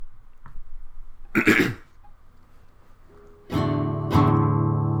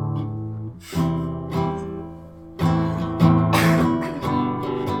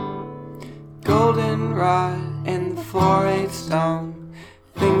Goldenrod and the 4/8 stone.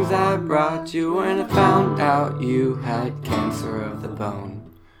 Things I brought you when I found out you had cancer of the bone.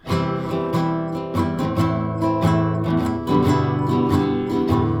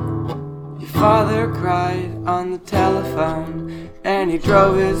 Your father cried on the telephone, and he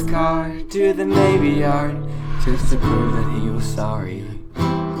drove his car to the Navy Yard just to prove that he was sorry.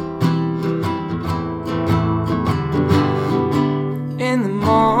 In the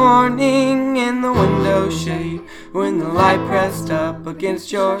morning, in the window shade, when the light pressed up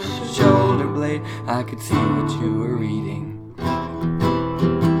against your shoulder blade, I could see what you were reading.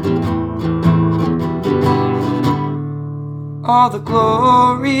 All the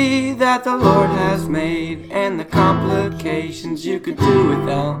glory that the Lord has made, and the complications you could do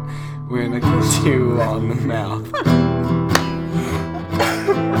without when I kissed you on the mouth.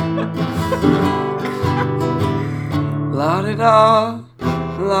 La-di-da,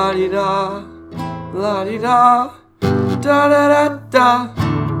 la-di-da, la-di-da, da-da-da-da,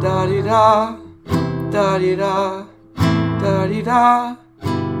 da-di-da, da-di-da, da-di-da,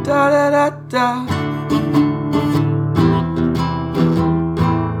 da-da-da-da.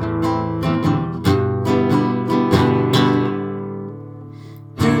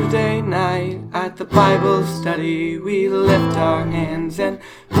 Tuesday night at the Bible study, we lift our hands and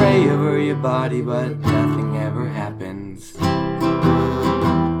pray over your body, but nothing ever happens.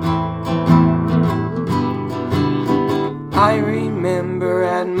 I remember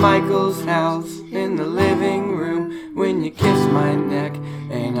at Michael's house in the living room when you kissed my neck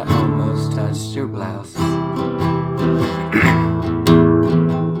and I almost touched your blouse.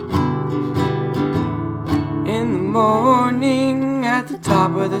 In the morning at the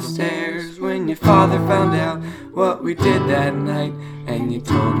top of the stairs when your father found out what we did that night and you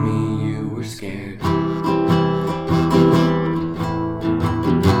told me you were scared.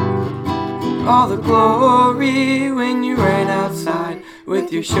 All the glory when you ran outside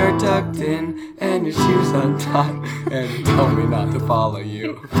with your shirt tucked in and your shoes untied and you told me not to follow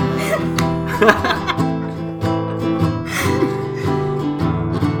you.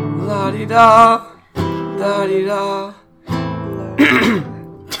 La-di-da, da-di-da,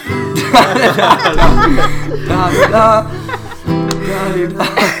 da-di-da, da-di-da,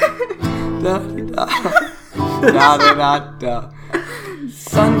 da-di-da, da-di-da-da.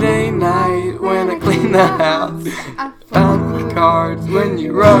 Sunday night when I cleaned the house, found the cards when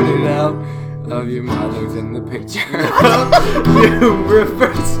you wrote it out of your mother's in the picture. You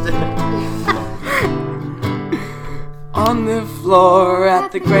reversed it. On the floor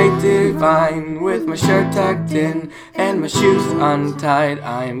at the Great Divine with my shirt tucked in and my shoes untied,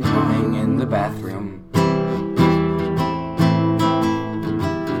 I am crying in the bathroom.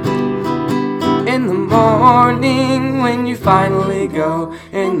 In the morning when you finally go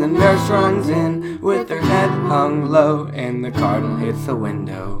and the nurse runs in with her head hung low and the cardinal hits the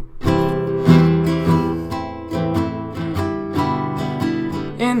window.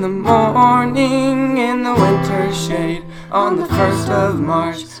 In the morning in the winter shade on the 1st of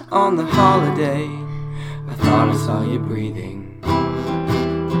March on the holiday, I thought I saw you breathing.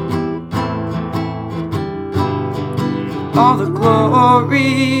 All the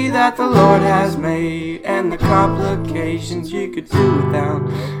glory that the Lord has made and the complications you could do without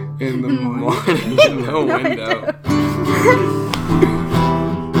in the morning in the window.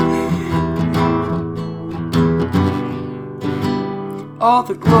 All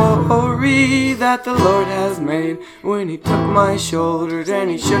the glory that the Lord has made when he took my shoulders and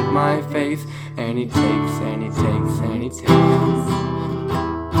he shook my face and he takes and he takes and he takes.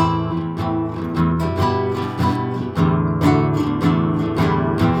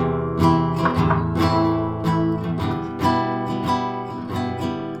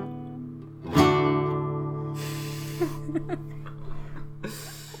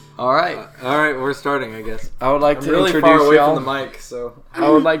 All right, we're starting, I guess. I would like I'm to really introduce far away y'all. from the mic, so I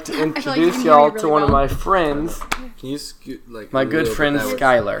would like to introduce y'all to one of my friends, can you scoot like my good friend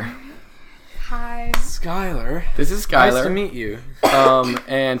Skylar. Hi. Skylar. This is Skylar. Nice to meet you.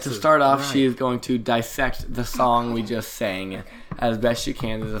 And to start off, she is going to dissect the song we just sang as best she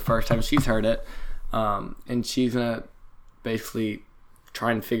can. This is the first time she's heard it, and she's gonna basically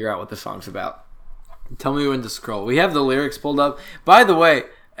try and figure out what the song's about. Tell me when to scroll. We have the lyrics pulled up. By the way,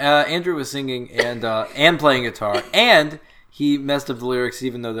 Andrew was singing and playing guitar, and he messed up the lyrics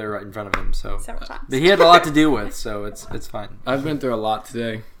even though they're right in front of him. So, Several times. but he had a lot to do with, so it's fine. I've been through a lot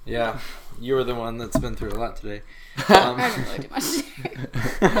today. Yeah, you were the one that's been through a lot today. I didn't really do much.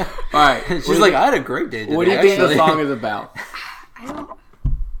 All right. She's like, I had a great day today. What do you think the song is about? I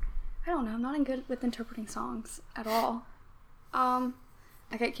don't know. I'm not good with interpreting songs at all.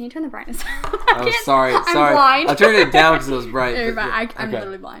 Okay, can you turn the brightness down? Oh, sorry. I'm blind. I turned it down because it was bright. I'm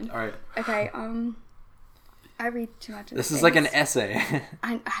literally blind. All right. Okay, I read too much. This is like an essay.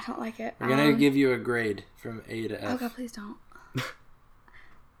 I don't like it. We're going to give you a grade from A to F. Oh, God, please don't.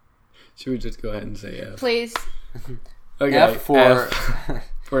 Should we just go ahead and say F? Please. Okay, F for... F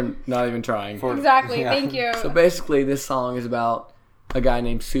for not even trying. Exactly, thank you. So basically, this song is about a guy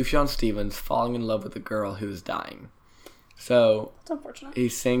named Sufjan Stevens falling in love with a girl who is dying. So It's unfortunate. he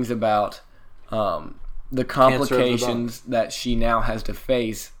sings about the complications that she now has to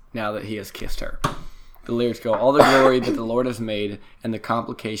face now that he has kissed her. The lyrics go, all the glory that the Lord has made and the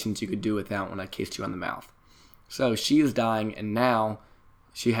complications you could do without when I kissed you on the mouth. So she is dying, and now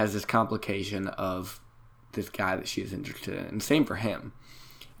she has this complication of this guy that she is interested in. And same for him.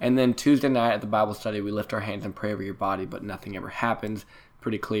 And then Tuesday night at the Bible study, we lift our hands and pray over your body, but nothing ever happens.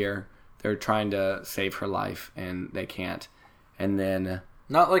 Pretty clear. They're trying to save her life, and they can't. And then...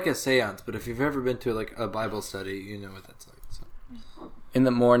 Not like a seance, but if you've ever been to like a Bible study, you know what that's like. So. In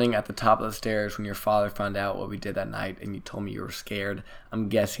the morning at the top of the stairs, when your father found out what we did that night and you told me you were scared, I'm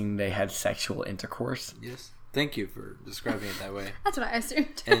guessing they had sexual intercourse. Yes. Thank you for describing it that way. That's what I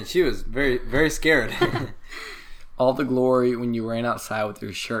assumed. And she was very, very scared. All the glory when you ran outside with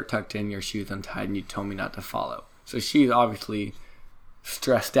your shirt tucked in, your shoes untied, and you told me not to follow. So she's obviously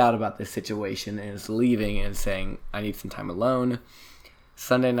stressed out about this situation and is leaving and saying, I need some time alone.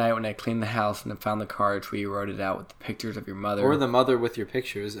 Sunday night when I cleaned the house and I found the cards where you wrote it out with the pictures of your mother. Or the mother with your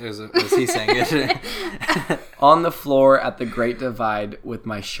pictures, as he sang it. On the floor at the Great Divide with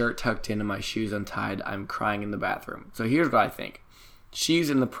my shirt tucked in and my shoes untied, I'm crying in the bathroom. So here's what I think.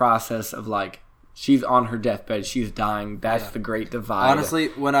 She's in the process of she's on her deathbed. She's dying. That's the Great Divide. Honestly,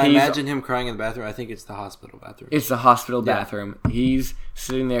 when I imagine him crying in the bathroom, I think it's the hospital bathroom. It's the hospital bathroom. He's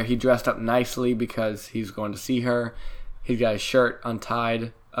sitting there. He dressed up nicely because he's going to see her. He's got his shirt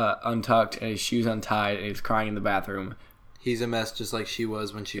untied, untucked, and his shoes untied, and he's crying in the bathroom. He's a mess just like she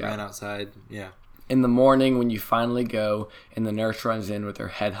was when she ran outside. Yeah. In the morning when you finally go, and the nurse runs in with her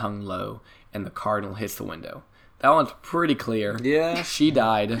head hung low, and the cardinal hits the window. That one's pretty clear. Yeah. She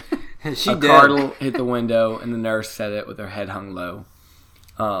died. She did. Cardinal hit the window, and the nurse said it with her head hung low.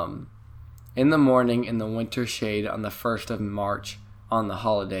 In the morning, in the winter shade, on the 1st of March, on the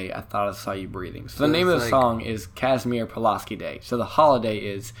holiday, I thought I saw you breathing. So the name of the song is Casimir Pulaski Day. So the holiday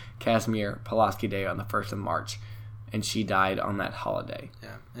is Casimir Pulaski Day on the 1st of March, and she died on that holiday.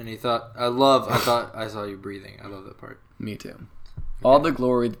 Yeah, and he thought, I thought I saw you breathing. I love that part. Me too. Okay. All the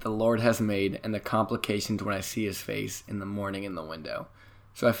glory that the Lord has made and the complications when I see his face in the morning in the window.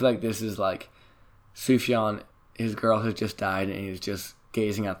 So I feel like this is like Sufjan, his girl has just died, and he's just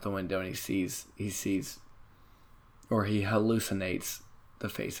gazing out the window, and he sees, or he hallucinates the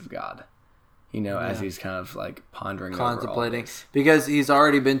face of God, as he's kind of pondering, contemplating, over all this. Because he's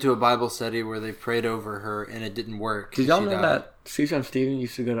already been to a Bible study where they prayed over her and it didn't work. Did y'all know that Sufjan Stevens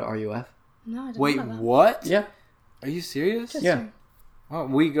used to go to RUF? No, I didn't Wait, know that. what? Yeah. Are you serious? Yeah. Well,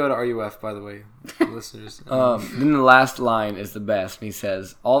 we go to RUF, by the way, listeners. Then the last line is the best, and he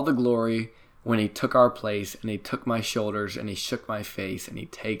says, all the glory when he took our place, and he took my shoulders, and he shook my face, and he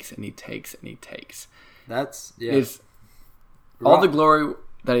takes, and he takes, and he takes. That's, yeah. It's all the glory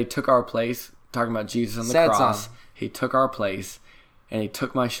that he took our place, talking about Jesus on the cross. Song. He took our place, and he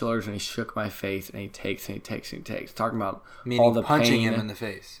took my shoulders, and he shook my face, and he takes, and he takes, and he takes. Talking about meaning all the punching pain. him in the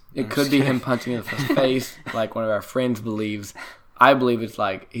face. It could be him punching him in the face, like one of our friends believes. I believe it's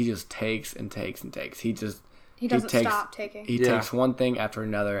he just takes and takes and takes. He doesn't stop taking. He takes one thing after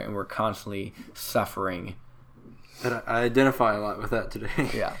another, and we're constantly suffering. And I identify a lot with that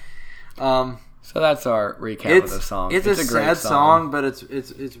today. Yeah. So that's our recap of the song. It's a great sad song, but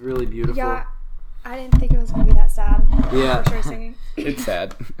it's really beautiful. Yeah, I didn't think it was going to be that sad. Yeah. For sure singing. It's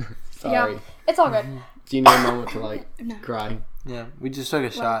sad. Sorry. Yeah, it's all good. Do you need a moment to cry? Yeah, we just took a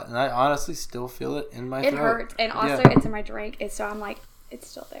shot, and I honestly still feel it in my throat. It hurts, and also it's in my drink, so I'm it's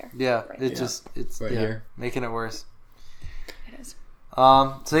still there. Yeah, right it's right here, making it worse. It is.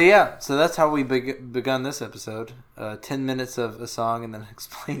 So that's how we begun this episode. 10 minutes of a song and then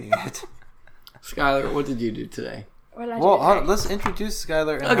explaining it. Skylar, what did you do today? What did I do today? Let's introduce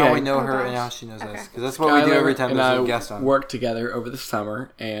Skylar and how we know her and how she knows us, because that's what Skylar we do every time there's a guest on. We worked together over the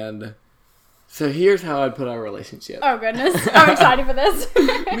summer, and so here's how I'd put our relationship. Oh, goodness. I'm excited for this.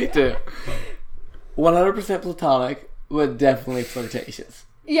 Me too. 100% platonic, but definitely flirtatious.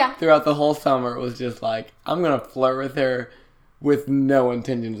 Yeah. Throughout the whole summer, it was just I'm going to flirt with her with no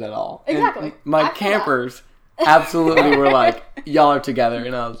intentions at all. Exactly. And my campers absolutely were like, y'all are together.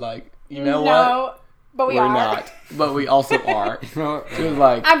 And I was like, you know what? But we're not. But we also are. It was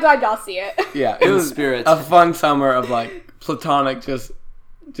like, I'm glad y'all see it. Yeah, it was a fun summer of like platonic, just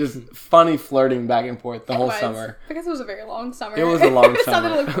funny flirting back and forth the whole summer. Because it was a very long summer. It was a long summer.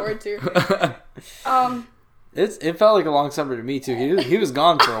 Something to look forward to. It felt like a long summer to me too. He was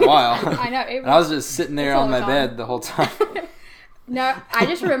gone for a while. I know. And I was just sitting there on my bed the whole time. No, I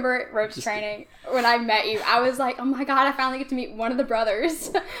just remember ropes training when I met you. I was like, oh my god, I finally get to meet one of the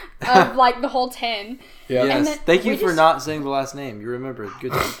brothers of like the whole 10. Yeah. Yes. Thank you for not saying the last name. You remembered.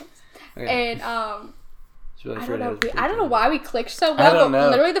 Good job. Okay. And really I don't know why we clicked so well, but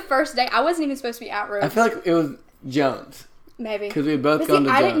literally the first day, I wasn't even supposed to be at ropes. I feel like it was Jones. Maybe. Because we had both gone to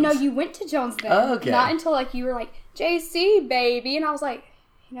Jones. I didn't know you went to Jones then. Oh, okay. Not until like you were like, JC, baby. And I was like,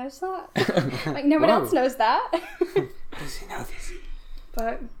 he knows that? Like, no one else knows that. Does he know this?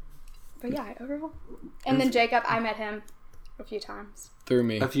 But yeah, overall. And then Jacob, I met him a few times. Through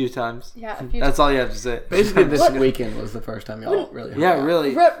me. A few times. Yeah, a few That's all you have to say. Basically, this weekend was the first time y'all really hung out.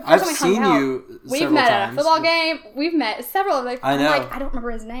 Really. I've seen you several We've met times. at a football game. We've met several of them. I know. I'm like, I don't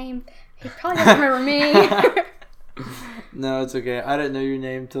remember his name. He probably doesn't remember me. No, it's okay. I didn't know your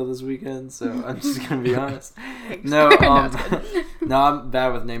name till this weekend, so I'm just gonna be honest. No, no, I'm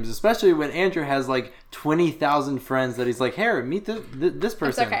bad with names, especially when Andrew has like 20,000 friends that he's like, "Hey, meet this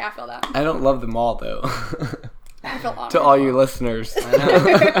person." It's okay, I feel that. I don't love them all though. I feel honored. To all you listeners, I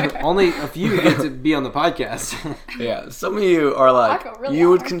know. Only a few get to be on the podcast. Yeah, some of you are like, really you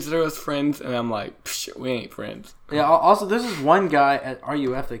would honored. consider us friends, and I'm like, we ain't friends. Yeah. Also, there's this one guy at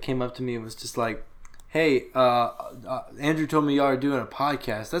RUF that came up to me and was just like, "Hey, Andrew told me y'all are doing a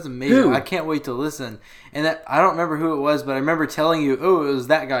podcast. That's amazing. Who? I can't wait to listen." And that I don't remember who it was, but I remember telling you, "Oh, it was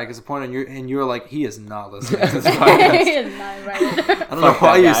that guy." Because the point on you were like, "He is not listening to this podcast." He is not invited. I don't know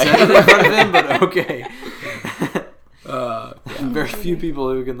why you said it in front of him, but okay. Very few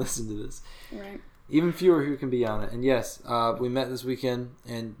people who can listen to this. Right. Even fewer who can be on it. And yes, we met this weekend,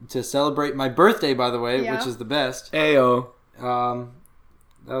 and to celebrate my birthday, by the way, which is the best. Ayo.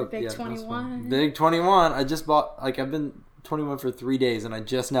 Big 21. Big 21. I just bought, I've been 21 for 3 days, and I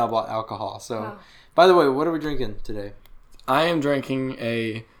just now bought alcohol. So, By the way, what are we drinking today? I am drinking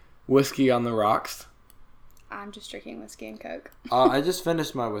a whiskey on the rocks. I'm just drinking whiskey and Coke. I just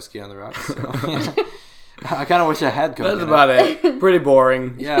finished my whiskey on the rocks. So. I kind of wish I had Coke. That's about it. Pretty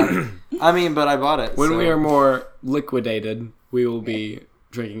boring. Yeah. I mean, but I bought it. When we are more liquidated, we will be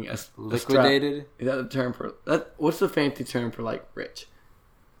drinking a liquidated? Is that the term for that? What's the fancy term for like rich?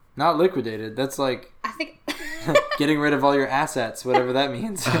 Not liquidated. That's like I think getting rid of all your assets, whatever that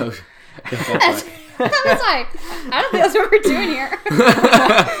means. I was like, I don't think that's what we're doing here.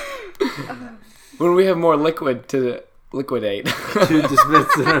 When we have more liquid to liquidate, to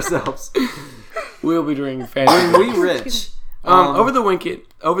dispense in ourselves, we'll be drinking fancy. When we rich. Over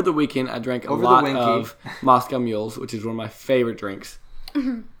the weekend, I drank a lot of Moscow Mules, which is one of my favorite drinks.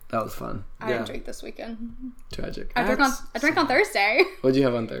 That was fun. I didn't drink this weekend. Tragic. I drank on Thursday. What'd you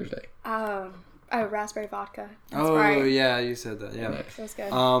have on Thursday? Raspberry vodka. Yeah, you said that. Yeah, nice. It was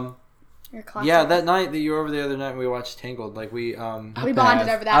good. Yeah, that night that you were over the other night, we watched Tangled. Like we bonded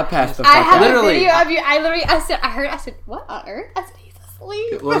over that. I passed the fuck I have out. a video of you. I said, what on earth? I said, he's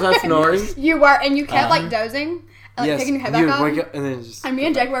asleep. Was I snoring? You were, and you kept like dozing. And, like, picking your head back up. Wake up and then just. And me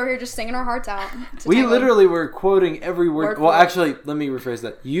and Jake were over here just singing our hearts out. We literally were quoting every word. Well, actually, let me rephrase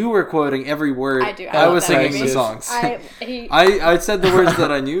that. You were quoting every word. I do. I was singing the songs. I said the words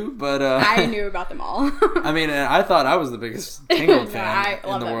that I knew, but I knew about them all. I mean, I thought I was the biggest Tangled fan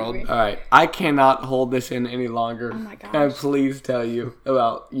in the world. All right, I cannot hold this in any longer. Oh my gosh! Can I please tell you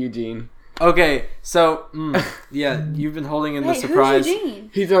about Eugene? Okay, so yeah, you've been holding in the surprise. Who's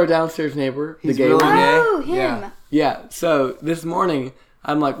Eugene? He's our downstairs neighbor. He's the gay really one. gay. Oh, him. Yeah. So this morning,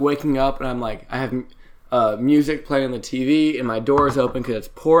 I'm like waking up and I'm like, I have music playing on the TV and my door is open because it's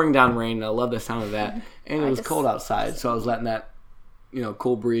pouring down rain. And I love the sound of that. And it was cold outside, so I was letting that,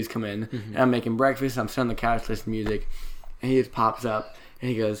 cool breeze come in. And I'm making breakfast. I'm sitting on the couch listening to music, and he just pops up and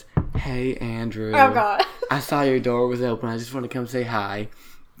he goes, "Hey, Andrew. Oh God. I saw your door was open. I just want to come say hi."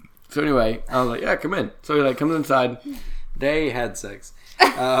 So anyway, I was like, "Yeah, come in." So he comes inside. They had sex.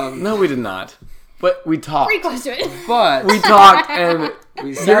 No, we did not. But we talked. Pretty close to it. But we talked, and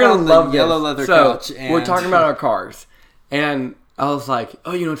we you're gonna on the love yellow this. leather So, couch. And we're talking about our cars, and I was like,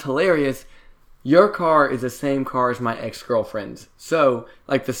 "Oh, it's hilarious. Your car is the same car as my ex-girlfriend's." So,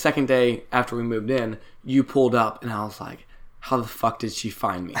 like the second day after we moved in, you pulled up, and I was like, "How the fuck did she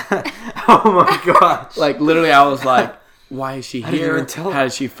find me?" Oh my gosh! Like literally, I was like, why is she didn't here? even tell her. How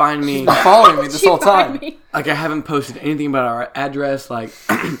did she find me? She's been following me this She whole find time. me. Like, I haven't posted anything about our address. Like,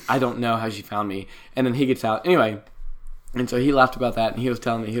 I don't know how she found me. And then he gets out. Anyway, and so he laughed about that, and he was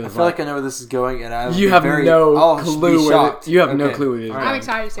telling me, he I was feel like I know where this is going, and you have no I'll clue be where shocked. you have no Okay. clue where it is All going. I'm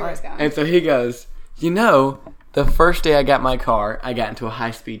excited to see where it's going. And so he goes, the first day I got my car, I got into a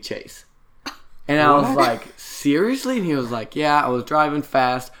high-speed chase. And I was like, seriously? And he was like, yeah, I was driving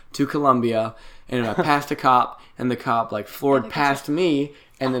fast to Columbia, and I passed a cop, and the cop, like, floored past me,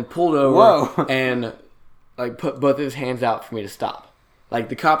 and then pulled over, Whoa. and, like, put both of his hands out for me to stop. Like,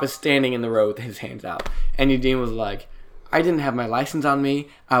 the cop is standing in the road with his hands out. And Eugene was like, I didn't have my license on me.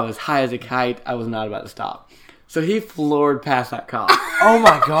 I was high as a kite. I was not about to stop. So he floored past that cop. Oh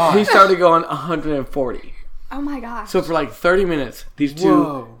my god. He started going 140. Oh my gosh. So for like 30 minutes, these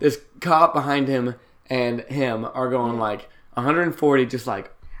Whoa. this cop behind him and him are going like 140, just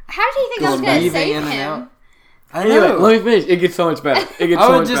like. How did you think I was going to Weaving save in and him? out. I Anyway, know. let me finish. It gets so much better. It gets I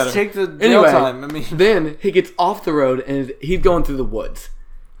so would much just better. take the jail time. I mean, Then he gets off the road and he's going through the woods.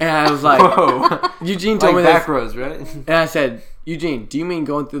 And I was like, whoa. Eugene told Like me back this. roads, right? And I said, Eugene, do you mean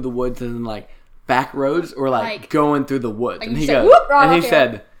going through the woods and like back roads or like going through the woods? Like And you he said, goes, "Whoop," right and he off here.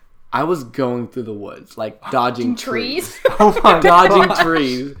 said, I was going through the woods, like dodging trees. Oh my Dodging god.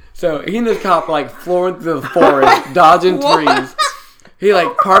 trees. So he and this cop are like flooring through the forest, dodging What? trees. He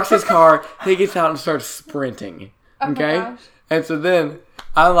like parks his car, he gets out and starts sprinting. Okay? gosh. And so then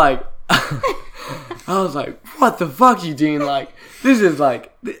I like I was like, what the fuck, Eugene? Like, this is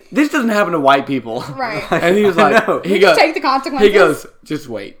like this doesn't happen to white people. Right. And he was like No. he You goes just take the consequences. he goes, just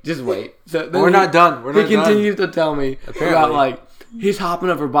wait. So then We're not done. We're not he done. continues to tell me Apparently. about like he's hopping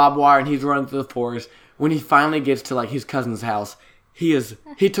over barbed wire and he's running through the forest. When he finally gets to like his cousin's house, he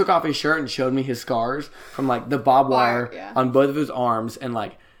took off his shirt and showed me his scars from like the barbed wire yeah. on both of his arms, and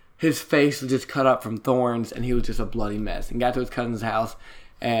like his face was just cut up from thorns and he was just a bloody mess. And got to his cousin's house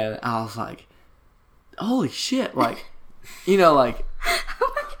and I was like, holy shit, like like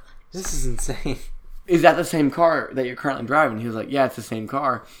This is insane. is that the same car that you're currently driving? He was like, yeah, it's the same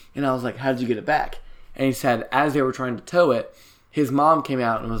car. And I was like, how did you get it back? And he said, as they were trying to tow it, his mom came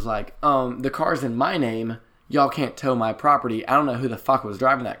out and was like, the car's in my name. Y'all can't tow my property. I don't know who the fuck was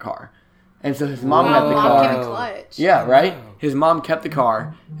driving that car. And so his mom kept the Mom came car. in clutch. Yeah, right? His mom kept the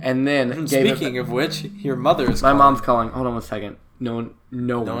car and then gave it. Speaking of which, your mother is My calling. mom's calling. Hold on one second. No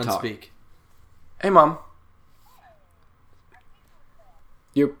No one one talk. speak. Hey, Mom.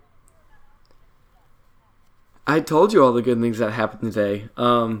 I told you all the good things that happened today.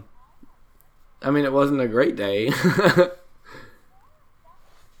 I mean, it wasn't a great day.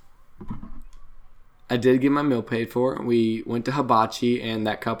 I did get my meal paid for. We went to Hibachi, and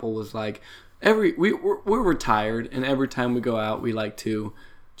that couple was like, we're retired, and every time we go out, we like to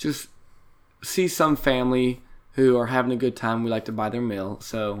just see some family who are having a good time. We like to buy their meal,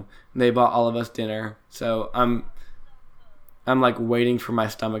 so they bought all of us dinner. So I'm like waiting for my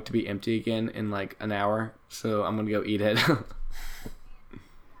stomach to be empty again in like an hour, so I'm gonna go eat it.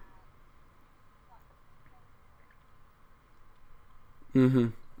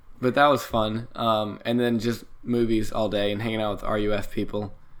 But that was fun. And then just movies all day and hanging out with RUF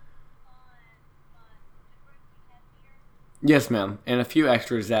people. Yes, ma'am. And a few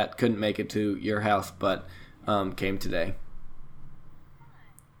extras that couldn't make it to your house, but came today.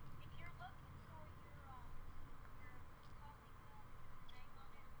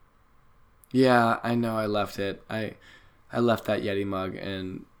 Yeah, I know I left it. I left that Yeti mug,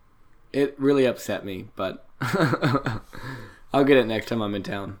 and it really upset me, but I'll get it next time I'm in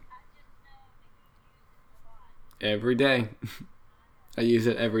town. Every day. I use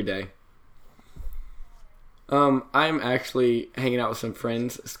it every day. I'm actually hanging out with some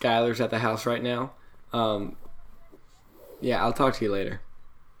friends. Skylar's at the house right now. Yeah, I'll talk to you later.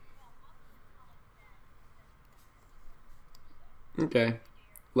 Okay.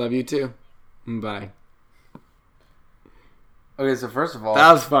 Love you too. Bye. Okay, so first of all,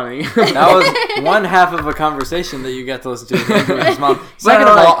 That was funny. that was one half of a conversation that you got to listen to with his mom. Second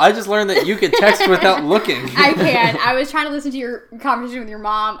of like- all, I just learned that you could text without looking. I can. I was trying to listen to your conversation with your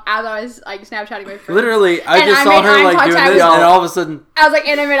mom as I was like Snapchatting my friend. Literally, I And just I saw made her eye like doing contact this, with and y'all. all of a sudden, I was like,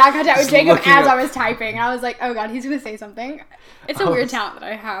 and I made eye contact with Just Jacob looking as up. I was typing. And I was like, oh god, he's gonna say something. It's a weird talent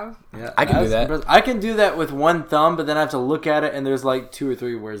that I have. yeah, I can do that's that. impressive. I can do that with one thumb, but then I have to look at it, and there's like 2 or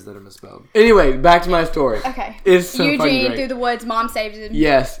 3 words that are misspelled. Anyway, back to my story. Okay. It's so fucking Eugene great. through the woods. Mom saves him.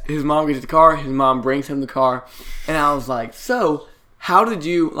 Yes, his mom gets the car, his mom brings him the car, and I was like, so, how much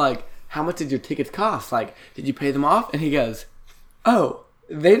did your tickets cost? Like, did you pay them off? And he goes, oh,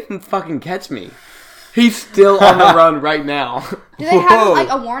 they didn't fucking catch me. He's still on the run right now. Do they have like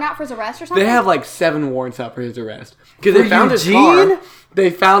a warrant out for his arrest or something? They have like 7 warrants out for his arrest because they found his Eugene? car. They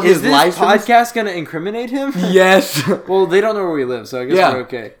found his license. Is this podcast going to incriminate him? Yes. Well, they don't know where we live, so I guess we're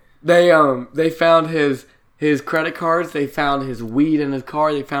okay. They found his credit cards. They found his weed in his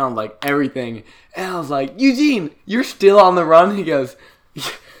car. They found like everything. And I was like, Eugene, you're still on the run. He goes,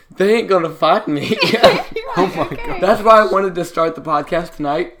 they ain't gonna find me. Oh my god. That's why I wanted to start the podcast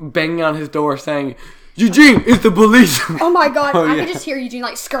tonight, banging on his door saying, Eugene, it's the police. Oh my god, I could just hear Eugene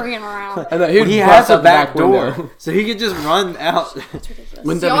like scurrying around. And he has a back door, so he could just run out. That's ridiculous.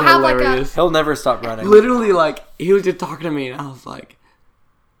 Wouldn't So that y'all be have hilarious? He'll never stop running. Literally, like, he was just talking to me, and I was like,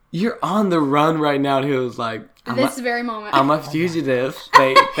 you're on the run right now. And he was like, this very moment. I'm a fugitive.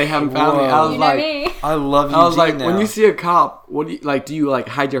 They haven't found me. I was you know like, me. I love you. I was like, now. when you see a cop, what do you like? Do you like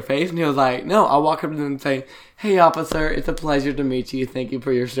hide your face? And he was like, no. I'll walk up to them and say, hey, officer, it's a pleasure to meet you. Thank you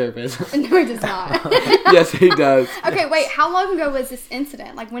for your service. No, he does not. Yes, he does. Okay, wait. How long ago was this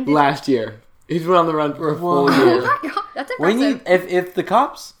incident? Like when did? Last year. He's been on the run for a full Oh year. my god, that's We impressive. need if the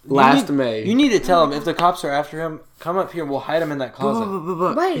cops May. You need to tell him if the cops are after him, come up here. We'll hide him in that closet.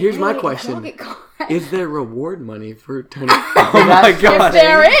 But Wait, here's my wait, question: don't get caught. is there reward money for turning? Oh my god! If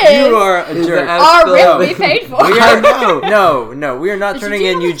there is, You are a jerk. our rent will be paid for. I know. No, we are not Did turning you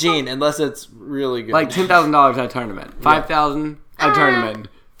in do this Eugene unless it's really good. Like $10,000 at a tournament, $5,000 at a tournament,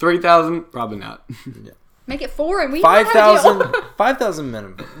 $3,000 probably not. Make it 4 and we 5,000 5,000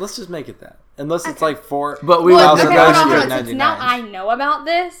 minimum. Let's just make it that. Unless it's like 4. But we Well, would okay, negotiate. hold on. Since 99. now I know about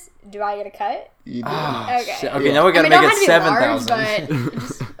this, do I get a cut? You do. Okay. Shit. Okay, now we gotta I mean, make don't it have to be 7,000. large, but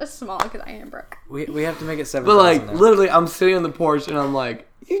just a small because I am broke. We have to make it 7,000. But like now. literally, I'm sitting on the porch and I'm like,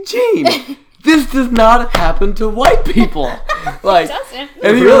 Eugene, this does not happen to white people. Like, doesn't.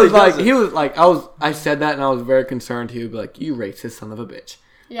 and he It really was like, doesn't. I said that and I was very concerned. He would be like, you racist son of a bitch.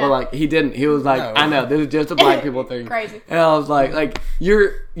 Yeah. But like he didn't. He was like, No. I know this is just a black people thing. Crazy. And I was like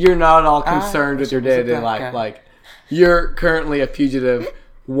you're not at all concerned with your was a day to day black life. guy. Like you're currently a fugitive,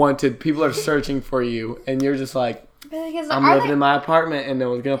 wanted. People are searching for you, and you're just like, But the thing is, I'm living in my apartment and no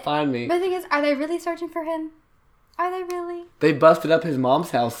one's gonna find me. But the thing is, are they really searching for him? Are they really? They busted up his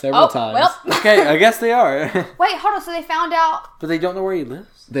mom's house several times. Well. Okay, I guess they are. Wait, hold on. So they found out. But they don't know where he lives.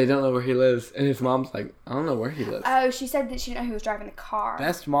 They don't know where he lives, and his mom's like, I don't know where he lives. Oh, she said that she didn't know who was driving the car.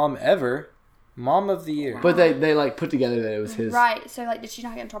 Best mom ever. Mom of the year. But they like put together that it was his. Right. So like, did she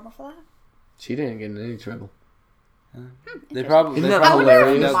not get in trouble for that? She didn't get in any trouble. They probably. Isn't they that I probably wonder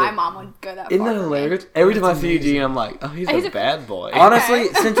hilarious? if my mom would go that Isn't far. that for me. hilarious? Every time I see Eugene, I'm like, oh, he's He's a a- bad boy. Honestly,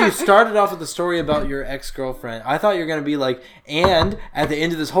 since you started off with the story about your ex-girlfriend, I thought you were going to be like, and at the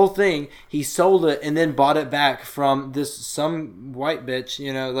end of this whole thing, he sold it and then bought it back from some white bitch,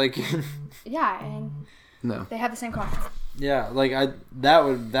 you know, like, Yeah, and No. they have the same car. yeah, like, that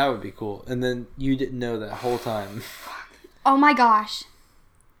would be cool. And then you didn't know that whole time. Oh my gosh.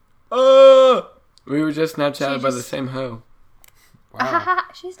 We were just Snapchatted She by the just- same hoe. Wow.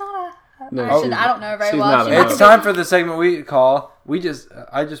 She's not a. No, I don't know very she's well. not She a might It's be- time for the segment we call, I just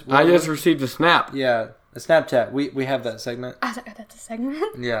I just received a snap. yeah, a Snapchat. We have that segment. I don't know, that's a segment.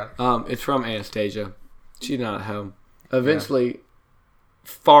 Yeah. It's from Anastasia. She's not at home. Eventually,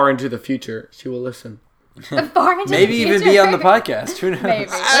 far into the future, she will listen. Far into Maybe the even future. be on the podcast. Who knows? Maybe.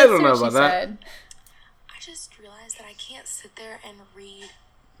 I don't Let's see know what about she that. said. I just realized that I can't sit there and read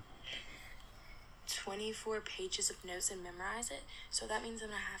 24 pages of notes and memorize it. So that means I'm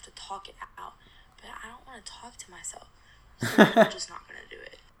going to have to talk it out. But I don't want to talk to myself. So I'm just not going to do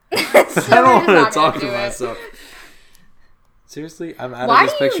it. So I don't we're want just to not talk gonna to do it. myself. Seriously, I'm out Why of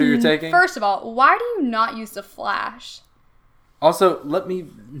this do picture you, you're taking. First of all, why do you not use the flash? Also, let me.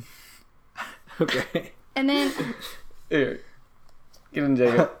 Okay. And then, Here. Get in,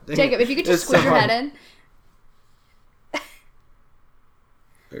 Jacob. Jacob, if you could just It's squeeze so your hard. head in.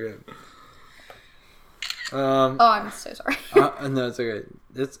 Okay. Oh, I'm so sorry. No, it's okay.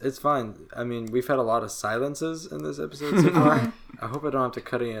 It's fine. I mean, we've had a lot of silences in this episode so far. I hope I don't have to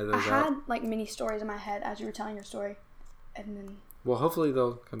cut any of I those out. had like many stories in my head as you were telling your story. And then, Well, hopefully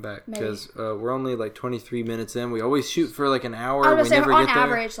they'll come back Maybe. because we're only like 23 minutes in. We always shoot for like an hour. I was We going to say, never on get there.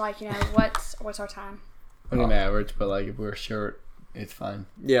 average, like, you know, what's our time? On an average, but like if we're short, it's fine.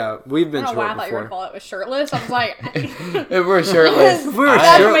 Yeah, we've I been don't know why I short thought you were going to before. call it was shirtless. I was like, If we're shirtless, If we were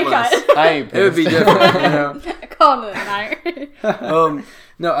That's my shirtless, cut. I ain't it would be pissed. different, you know. Call it a night.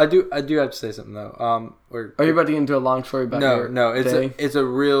 No, I do have to say something though. Are you about to get into a long story about your No, day? it's a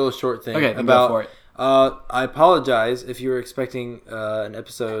real short thing. Okay, then about, go for it. I apologize if you were expecting an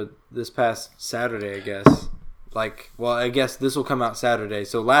episode this past Saturday. I guess, I guess this will come out Saturday.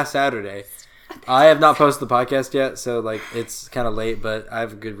 So last Saturday, I have not posted the podcast yet, so like it's kind of late, but I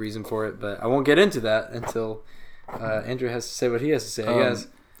have a good reason for it. But I won't get into that until Andrew has to say what he has to say. I guess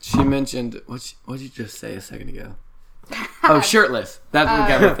she mentioned what did you just say a second ago? Oh, shirtless. That's what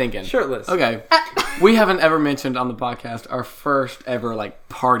got me thinking. Shirtless. Okay, we haven't ever mentioned on the podcast our first ever like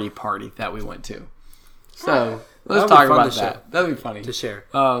party that we went to. So let's talk about that. That'd be funny to share.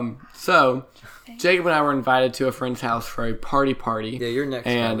 So Jacob and I were invited to a friend's house for a party. Yeah, you're next.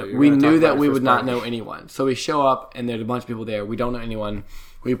 And we knew that we would not know anyone. So we show up, and there's a bunch of people there. We don't know anyone.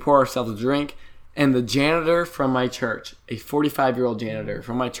 We pour ourselves a drink, and the janitor from my church, a 45-year-old janitor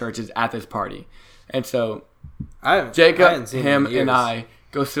from my church, is at this party. And so Jacob, him, and I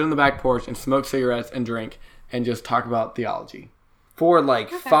go sit on the back porch and smoke cigarettes and drink and just talk about theology. For like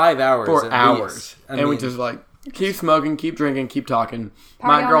 5 hours. For hours. And we just like keep smoking, keep drinking, keep talking.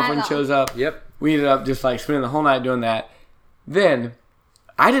 My girlfriend shows up. Yep. We ended up just like spending the whole night doing that. Then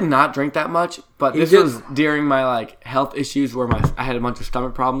I did not drink that much, but this was during my like health issues where I had a bunch of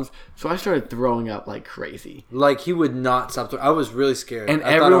stomach problems, so I started throwing up like crazy. Like he would not stop. I was really scared. And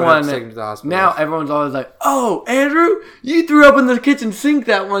I thought I would have to take him to the hospital. Now everyone's always like, "Oh, Andrew, you threw up in the kitchen sink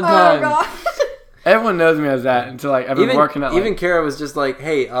that one time." Oh god. Everyone knows me as that until like I've been working at. Even Kara was just like,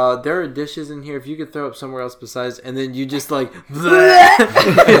 "Hey, there are dishes in here. If you could throw up somewhere else besides," and then you just like, Right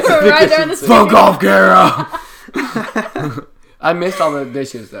there in the fuck off, Kara. I missed all the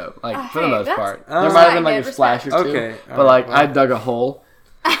dishes though, like for the most part. There might have been like a splash or two, okay, but like I dug a hole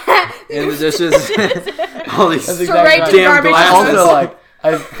in the dishes. All these straight to damn garbage. glasses. Also, like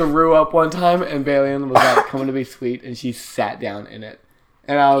I threw up one time, and Bailey was like coming to be sweet, and she sat down in it,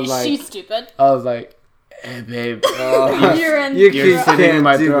 and I was like, she's stupid. I was like, "Hey, babe, You're sitting in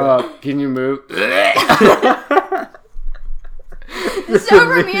my throw up. Can you move?" So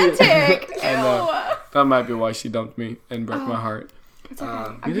romantic. I know. That might be why she dumped me and broke my heart. It's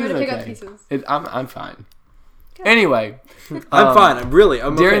okay. I'm here to pick up pieces. I'm fine. Anyway, I'm fine. I'm during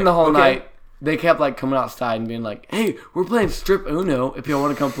okay. the whole night, they kept like coming outside and being like, "Hey, we're playing Strip Uno. If y'all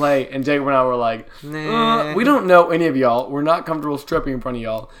want to come play." And Jacob and I were like, Nah. "We don't know any of y'all. We're not comfortable stripping in front of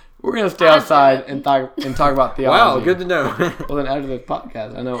y'all. We're gonna stay outside and talk about theology." Wow, good to know. Well, then after this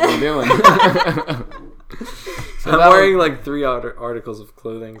podcast, I know what we're doing. So I'm wearing like 3 articles of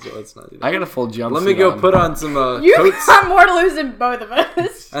clothing, so let's not do that. I got a full jumpsuit. Let me go put on some You coats. got more to lose than both of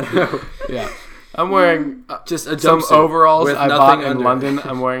us. I know. Yeah. I'm wearing Just a some jumpsuit overalls with I nothing bought in under. London.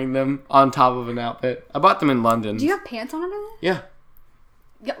 I'm wearing them on top of an outfit. I bought them in London. Do you have pants on under that? Yeah.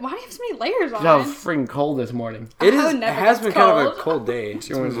 Yeah, why do you have so many layers on? It was freaking cold this morning. It Oh, is. It never has gets been kind of a cold. cold day. It's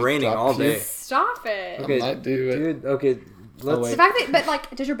been want to just raining drop all you? day. Stop it. Okay, I might do it. dude. Okay, let's. The fact that, but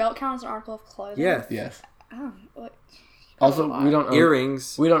like, does your belt count as an article of clothing? Yeah. Yes. Oh, like, Also, we don't own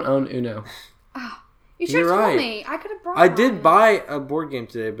Earrings. We don't own Uno. you should have You're told right. me. I could have brought. I did mine. buy a board game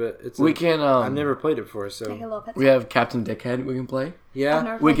today, but it's. We can. I've never played it before, so Take a little We have Captain Dickhead. We can play. I've yeah.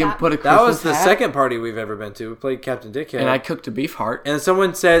 never We played can that. put a Christmas That was the hat, second party we've ever been to. We played Captain Dickhead, and I cooked a beef heart. and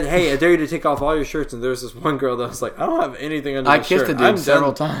someone said, "Hey, I dare you to take off all your shirts." And there was this one girl that was like, "I don't have anything under I the kissed shirt." a dude I'm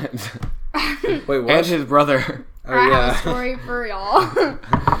several done. times, Wait, what? and his brother. Oh I have a yeah. story for y'all.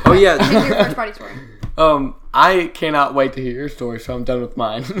 Oh yeah. Here's your first party story. I cannot wait to hear your story, so I'm done with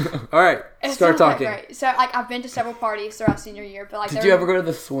mine. All right. It's Start not that talking. great. So like I've been to several parties throughout senior year, but like Did you ever go to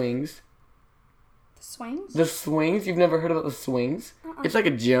the swings? the swings? The swings? You've never heard about the swings? It's like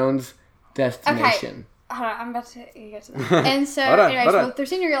a Jones destination. Hold on, I'm about to get to that. And so, Hold on, anyways, hold on. well, through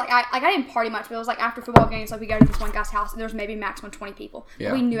senior year, I didn't party much, but it was like after football games, like we go to this one guy's house, and there was maybe maximum 20 people.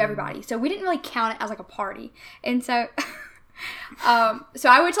 Yeah. We knew everybody, so we didn't really count it as like a party. And so, so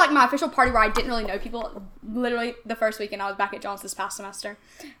I went to like my official party where I didn't really know people. Literally the first weekend I was back at Jones this past semester,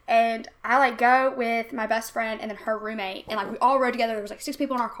 and I like go with my best friend and then her roommate, and like we all rode together. There was like 6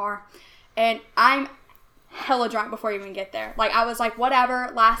 people in our car, and I'm hella drunk before we even get there. Like I was like, whatever,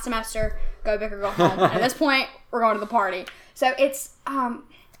 last semester, go big or go home. And at this point, we're going to the party. So it's I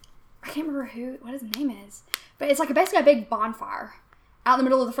can't remember what his name is, but it's like basically a big bonfire out in the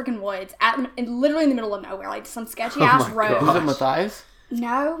middle of the freaking woods, literally in the middle of nowhere, like some sketchy ass my road. Was it Matthias?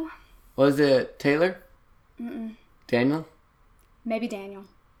 No, Was it Taylor? Daniel? maybe Daniel.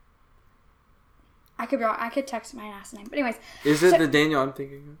 I could be wrong. I could text my last name, but anyways, Is it So- the Daniel I'm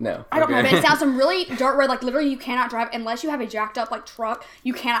thinking of? No. I don't know, Okay. but it sounds some really dirt road. Like literally, you cannot drive unless you have a jacked up like truck.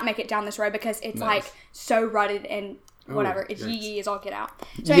 You cannot make it down this road because it's Nice. like so rutted and whatever. It's yikes. yee is all get out.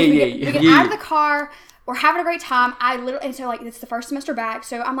 So Yeah, we yeah, get yeah. out of the car. We're having a great time. And so like it's the first semester back.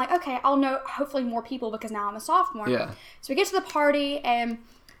 So I'm like, okay, I'll know hopefully more people because now I'm a sophomore. Yeah. So we get to the party and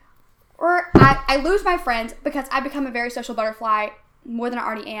I lose my friends because I become a very social butterfly more than I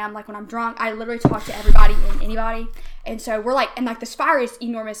already am. Like, when I'm drunk, I literally talk to everybody and anybody. And so we're like, and like, this fire is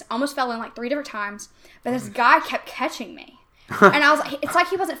enormous. I almost fell in like 3 different times. But this guy kept catching me. And I was like, it's like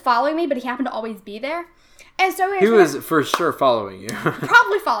he wasn't following me, but he happened to always be there. And so he was for sure following you.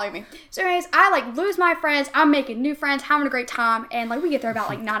 Probably following me. So anyways, I like lose my friends. I'm making new friends, having a great time. And like, we get there about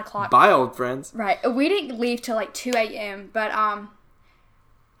like 9 o'clock. Bye, old friends. Right. We didn't leave till like 2 a.m. But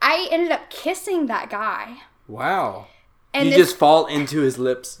I ended up kissing that guy. Wow. And you just fall into his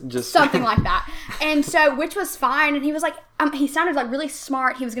lips. Just something like that. And so, which was fine. And he was like, he sounded like really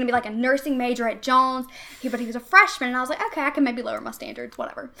smart. He was going to be like a nursing major at Jones. But he was a freshman. And I was like, okay, I can maybe lower my standards,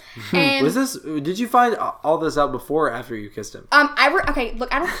 whatever. And did you find all this out before or after you kissed him? Okay,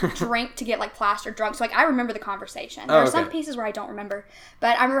 look, I don't drink to get like plastered drunk. So like, I remember the conversation. There are some pieces where I don't remember.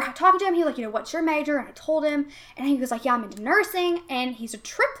 But I remember talking to him. He was like, what's your major? And I told him. And he was like, yeah, I'm into nursing. And he's a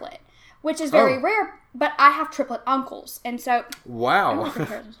triplet, which is very rare. But I have triplet uncles, and so wow.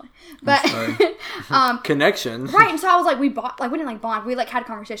 But connection, right? And so I was like, we didn't like bond. We like had a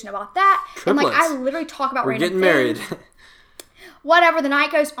conversation about that, Triplets. And like I literally talk about we're random getting things. married. Whatever. The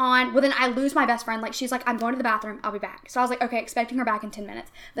night goes on. Well, then I lose my best friend. Like, she's like, I'm going to the bathroom. I'll be back. So I was like, okay, expecting her back in 10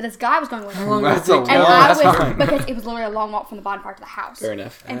 minutes. But this guy was going with her. That's a long time. Because it was literally a long walk from the bonfire to the house. Fair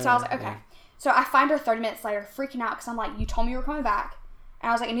enough. And so I was like, okay. So I find her 30 minutes later, freaking out because I'm like, you told me you were coming back. And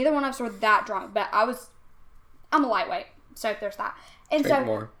I was like, and neither one of us were that drunk, but I'm a lightweight, so there's that. And Drink so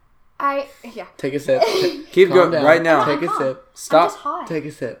more. Take a sip. Keep going down. right now. Take a sip. Stop. I'm just high. Take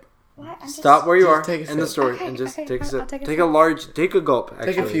a sip. What? Stop where you are take a in the sip. story Okay, and just okay, take a sip. take a Take sip. a large. Take a gulp.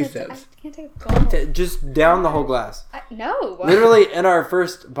 Actually, Take a few I sips. can't take a gulp. Just down the whole glass. No. Literally, in our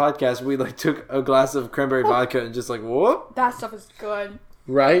first podcast, we like took a glass of cranberry vodka and just like whoop. That stuff is good.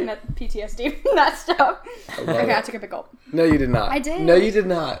 Right? That PTSD from that stuff. Okay, I took a big gulp. No, you did not. I did. No, you did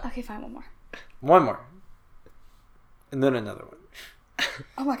not. Okay, fine, one more. One more. And then another one.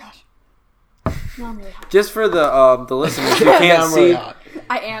 Oh my gosh. No, I'm really hot. Just for the listeners who can't I'm see. really hot.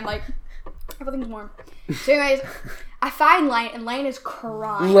 I am, like, everything's warm. So anyways, I find Lane, and Lane is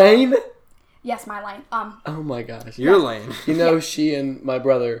crying. Lane? Yes, my Lane. Oh my gosh. You're lame. You know, she and my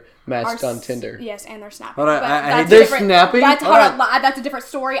brother matched on Tinder. Yes, and they're snapping. Hold on, But They're different- snapping? That's, Hold hold on, that's a different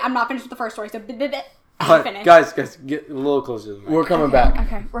story. I'm not finished with the first story, so I'm finished. Guys, get a little closer to the mic. We're coming back.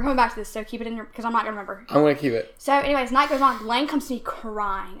 Okay, we're coming back to this, so keep it in your, because I'm not going to remember. I'm going to keep it. So anyways, night goes on, Lane comes to me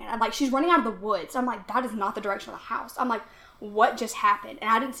crying, and I'm like, she's running out of the woods. I'm like, that is not the direction of the house. I'm like, what just happened? And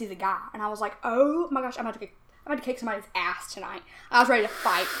I didn't see the guy, and I was like, oh my gosh, I'm about to kick somebody's ass tonight. I was ready to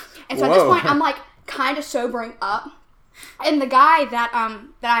fight. And so at this point, I'm like, kind of sobering up, and the guy that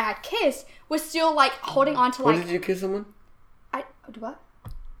I had kissed was still like holding on to like. When did you kiss someone? What?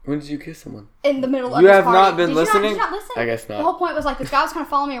 When did you kiss someone? In the middle of You this have party. not been Did listening? You not listen? I guess not. The whole point was like this guy was kind of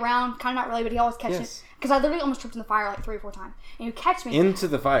following me around, kind of not really, but he always catches Yes. me because I literally almost tripped in the fire like 3 or 4 times, and he would catch me. Into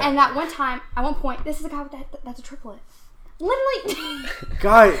the fire. And that one time, at one point, this is a guy with that's a triplet. Literally.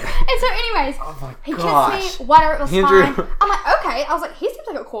 Guy. And so, anyways, he gosh. kissed me, whatever, it was Andrew. fine. I'm like, okay. I was like, he seems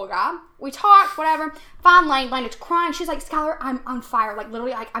like a cool guy. We talked, whatever. Fine, Lane is crying. She's like, Skylar, I'm on fire. Like,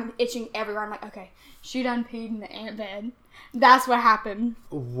 literally, like, I'm itching everywhere. I'm like, okay. She done peed in the ant bed. That's what happened.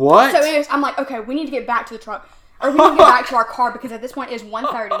 What? So, anyways, I'm like, okay, we need to get back to the truck. Or we need to get back to our car because at this point it's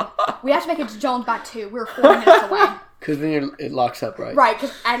 1:30. We have to make it to Jones by 2. We're 40 minutes away. Because then it locks up, right? Right,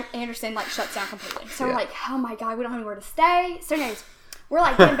 because Anderson, like, shuts down completely. So we're like, oh my God, we don't have anywhere to stay. So anyways, we're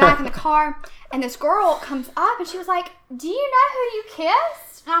like getting back in the car, and this girl comes up, and she was like, do you know who you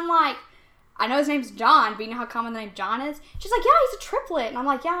kissed? And I'm like, I know his name's John, but you know how common the name John is? She's like, yeah, he's a triplet. And I'm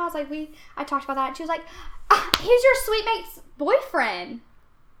like, yeah. I was like, I talked about that. And she was like, he's your sweet mate's boyfriend.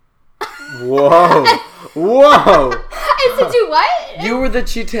 Whoa. Whoa. And so do what? You were the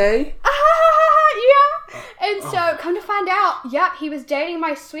cheatay? Yeah. And so, come to find out, yep, he was dating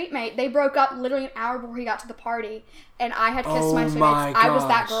my sweet mate. They broke up literally an hour before he got to the party. And I had kissed my sweet mate. I was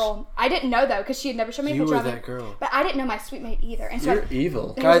that girl. I didn't know, though, because she had never shown me a You picture were of that it. girl. But I didn't know my sweet mate either. And so, You're evil.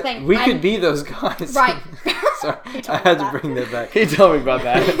 here's the Guys, thing. we could be those guys. Right. Sorry, He told I me had to that. bring that back. He told me about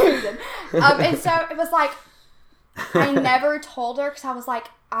that. And so, it was like, I never told her because I was like,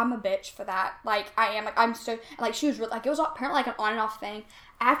 I'm a bitch for that. Like, I am. Like, I'm so... Like, she was... Like, it was apparently like an on and off thing.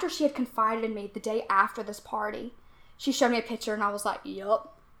 After she had confided in me the day after this party, she showed me a picture and I was like,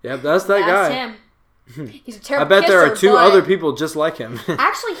 yup. Yep, that's that guy. That's him. He's a terrible I bet there are kisser, 2 but- other people just like him.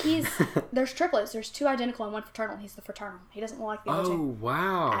 Actually, there's triplets. There's 2 identical and 1 fraternal. He's the fraternal. He doesn't look like the other Oh, 2 at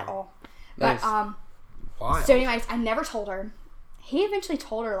wow. all. Nice. But, Wild. so anyways, I never told her. He eventually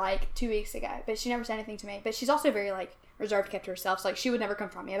told her like 2 weeks ago, but she never said anything to me. But she's also very like reserved, kept to herself. So like she would never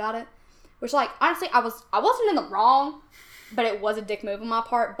confront me about it. Which like honestly, I wasn't in the wrong, but it was a dick move on my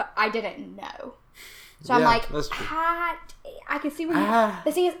part. But I didn't know. So I'm like, that's true. I can see when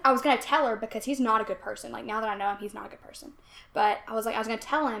the thing is, I was going to tell her because he's not a good person. Like, now that I know him, he's not a good person. But I was going to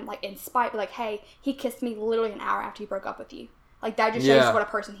tell him, like, in spite, be like, hey, he kissed me literally an hour after he broke up with you. Like, that just shows what a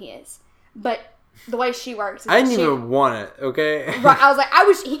person he is. But the way she works is I didn't even want it, okay? Right, I was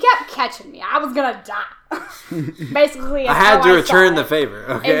like, he kept catching me. I was going to die. Basically, I had to return the favor,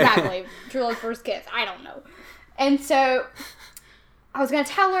 okay? Exactly. True love's first kiss. I don't know. And so I was going to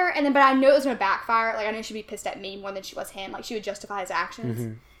tell her, but I knew it was going to backfire. Like, I knew she'd be pissed at me more than she was him. Like, she would justify his actions.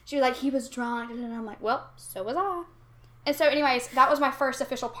 Mm-hmm. She was like, he was drunk. And I'm like, well, so was I. And so, anyways, that was my first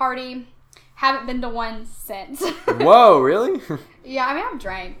official party. Haven't been to one since. Whoa, really? Yeah, I mean, I've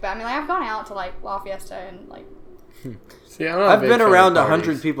drank. But, I mean, like, I've gone out to, like, La Fiesta and, like... See, I'm not I've been around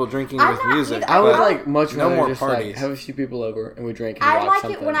 100 people drinking with music. I would like much no rather more just parties. like have a few people over and we drink and I watch like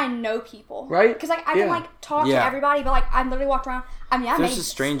something. it when I know people. Right? Because, like, I can, like, talk to everybody, but, like, I literally walked around. I mean, I made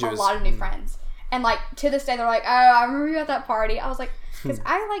a lot of new friends. And, like, to this day, they're like, oh, I remember you at that party. I was like, because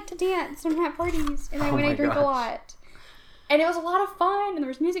I like to dance and have parties. And I drink a lot. And it was a lot of fun. And there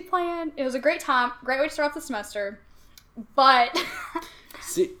was music playing. It was a great time. Great way to start off the semester. But...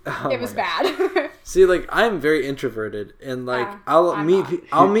 See, it was bad. See, like, I'm very introverted, and like I'll meet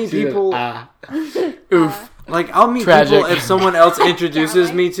people. Oof. Like, I'll meet people if someone else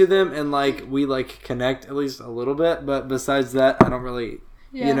introduces me to them, and like we like connect at least a little bit. But besides that, I don't really,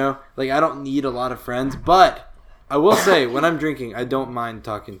 you know, like I don't need a lot of friends. But I will say, when I'm drinking, I don't mind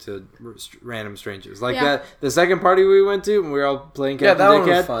talking to random strangers. Like that, the second party we went to, when we were all playing Captain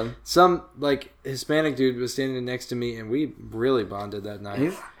Dickhead, was fun. Some like Hispanic dude was standing next to me, and we really bonded that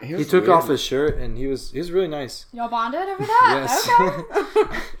night. He took weird. off his shirt, and he was really nice. Y'all bonded over that? Yes.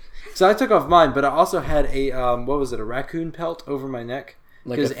 Okay. So I took off mine, but I also had a a raccoon pelt over my neck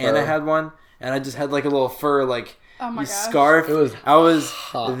because Anna had one, and I just had like a little fur scarf. I was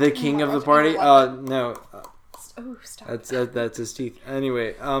the king of the party. No. Oh, stop. That's his teeth.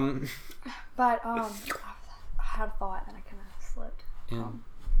 Anyway, But I had a thought and I kind of slipped. Yeah.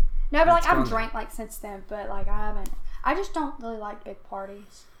 No, but like I've drank like since then, but like I haven't. I just don't really like big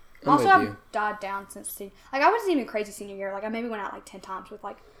parties. Also, I've died down since like I wasn't even crazy senior year. Like I maybe went out like 10 times with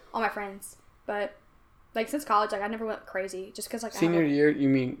like all my friends, but like since college, like I never went crazy just because like senior year. You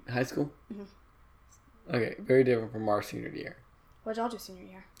mean high school? Mm-hmm. Okay, very different from our senior year. What did y'all do senior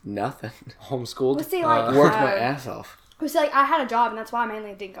year? Nothing. Homeschooled. Well, see, like, worked my ass off. Well, see, like I had a job, and that's why I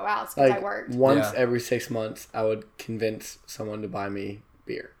mainly didn't go out. Because I worked. Once every 6 months, I would convince someone to buy me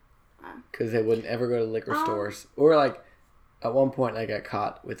beer because they wouldn't ever go to liquor stores. Or like, at one point, I got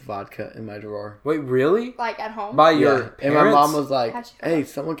caught with vodka in my drawer. Wait, really? Like at home? By your parents? And my mom was like, "Hey,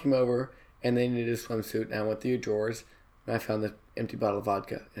 someone came over and they needed a swimsuit, and I went through your drawers and I found the empty bottle of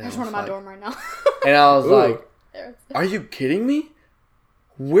vodka." And There's one in my dorm right now. And I was like, "Are you kidding me?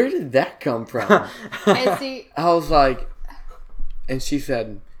 Where did that come from?" And see, I was like, and she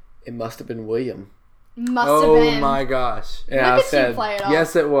said, "It must have been William." Must have been. Oh my gosh! And I said, play it off.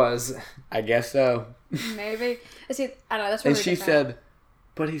 "Yes, it was." I guess so. Maybe. See, I don't know. That's really and she said,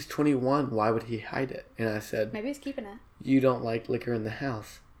 "But he's 21. Why would he hide it?" And I said, "Maybe he's keeping it." "You don't like liquor in the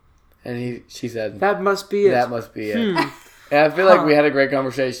house." And she said, "That must be it." That must be it. And I feel like we had a great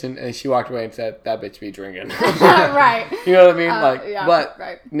conversation, and she walked away and said, "That bitch be drinking." Right. You know what I mean?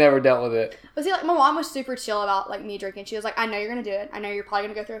 But never dealt with it. But see, like, my mom was super chill about, like, me drinking. She was like, I know you're going to do it. I know you're probably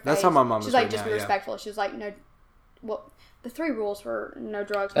going to go through a phase. That's how my mom was. She's like, just be respectful. She was like, no, well, the 3 rules were no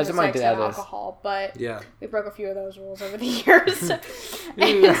drugs, no That's what sex, my dad no is. alcohol. But we broke a few of those rules over the years.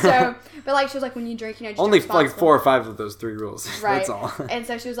 And so, but, like, she was like, when you drink, just only drink like 4 or 5 of those 3 rules. Right. That's all. And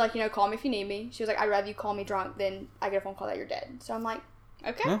so she was like, call me if you need me. She was like, I'd rather you call me drunk than I get a phone call that you're dead. So I'm like,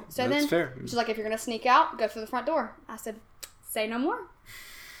 okay. Yeah, so that's then fair. she's like, if you're going to sneak out, go through the front door. I said, say no more.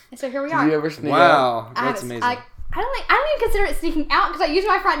 And so here we are. Did you ever sneak out? Wow, that's amazing. I don't even consider it sneaking out because I use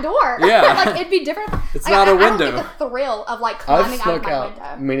my front door. Yeah. Like, it'd be different. It's like, not a window. I don't get the thrill of, like, I've climbing out of snuck my out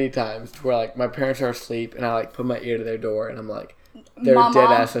window. many times to where, like, my parents are asleep, and I, like, put my ear to their door, and I'm like, they're My dead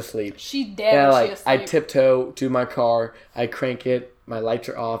mom, ass asleep. She dead. And And I tiptoe to my car, I crank it, my lights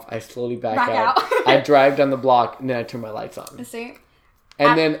are off, I slowly back out. I drive down the block, and then I turn my lights on. See?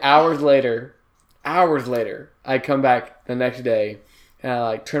 And then hours later, I come back the next day, and I,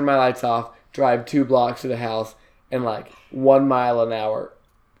 like, turn my lights off, drive 2 blocks to the house, and, like, 1 mile an hour,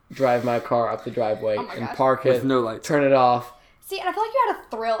 drive my car up the driveway and park it, with no lights, turn it off. See, and I feel like you had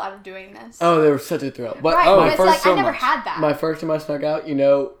a thrill out of doing this. Oh, there was such a thrill. But right, my but first, it's like, I never had that. My first time I snuck out, you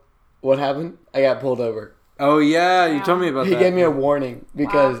know what happened? I got pulled over. Oh, yeah, you told me about that. He gave me a warning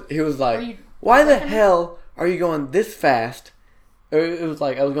because he was like, why the hell are you going this fast? It was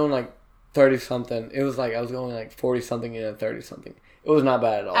like, I was going like 30-something. It was like, I was going like 40-something and a 30-something. It was not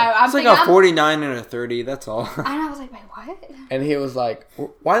bad at all. It's like a 49 and a 30. That's all. And I was like, wait, what? And he was like,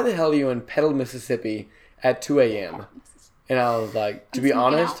 "Why the hell are you in Petal, Mississippi at 2 a.m.?" And I was like, to be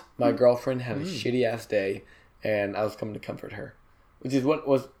honest, my girlfriend had a shitty ass day, and I was coming to comfort her, which is that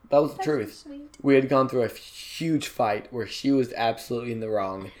was the truth. So sweet. We had gone through a huge fight where she was absolutely in the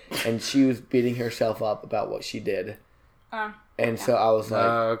wrong, and she was beating herself up about what she did. And so I was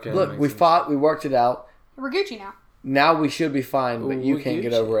like, "Look, we fought, we worked it out. We're Gucci now. Now we should be fine, but you can't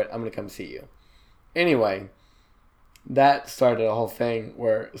get over it. I'm gonna come see you." Anyway, that started a whole thing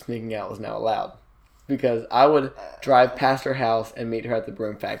where sneaking out was now allowed. Because I would drive past her house and meet her at the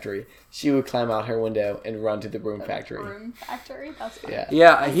broom factory. She would climb out her window and run to the broom factory. Broom factory? That's funny.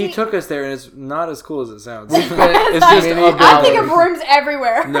 Yeah, he took us there, and it's not as cool as it sounds. It's just I think of brooms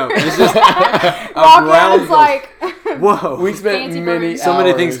everywhere. No, it's just Walking out, it's like... Whoa. We spent many so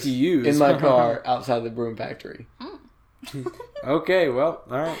many things hours to use in my car outside the broom factory. Okay, well,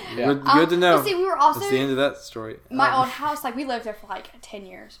 all right. Yeah. Good to know. But see, we were also... That's the end of that story. My old house, like, we lived there for, like, 10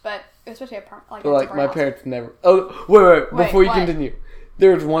 years. But it was supposed to be a But like, my parents never... Oh, wait. Before you what? continue.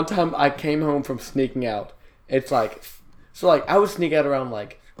 There was one time I came home from sneaking out. It's like... So, like, I would sneak out around,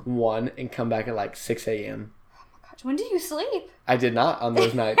 like, 1 and come back at, like, 6 a.m. Gosh, when do you sleep? I did not on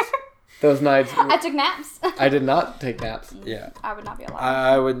those nights. Those nights... I took naps. I did not take naps. Yeah. I would not be allowed.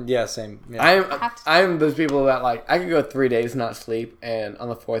 I would, same. Yeah. I am those people that, like, I could go 3 days not sleep, and on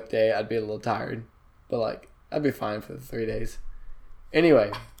the 4th day, I'd be a little tired. But, like, I'd be fine for the 3 days.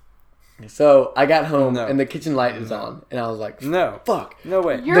 Anyway, so I got home, and the kitchen light is on, and I was like, No. fuck. No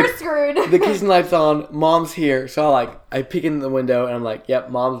way. You're screwed. The kitchen light's on, Mom's here, so I peek in the window, and I'm like, yep,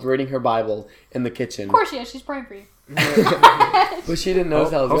 Mom's reading her Bible in the kitchen. Of course she is. She's praying for you. But she didn't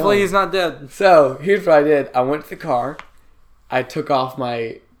notice I was Hopefully gone. he's not dead. So, here's what I did. I went to the car. I took off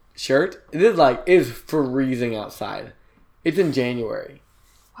my shirt. It is freezing outside. It's in January.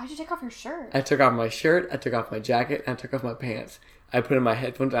 Why'd you take off your shirt? I took off my shirt, I took off my jacket, and I took off my pants. I put in my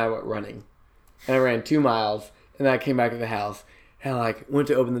headphones, and I went running. And I ran 2 miles, and then I came back to the house, and I, like, went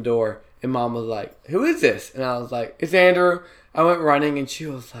to open the door, and Mom was like, "Who is this?" And I was like, "It's Andrew." I went running, and she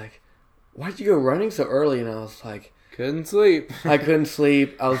was like, "Why'd you go running so early?" And I was like... Couldn't sleep. I couldn't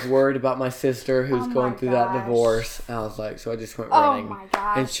sleep. I was worried about my sister who's going through that gosh. divorce. And I was like, so I just went running. Oh my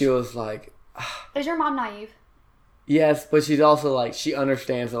gosh. And she was like, Is your mom naive? yes, but she's also like, she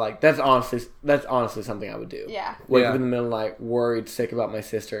understands that, like, that's honestly something I would do. Yeah. Wake up in the middle of the night, worried, sick about my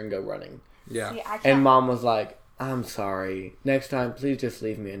sister, and go running. Yeah. See, I can't. And Mom was like, "I'm sorry. Next time, please just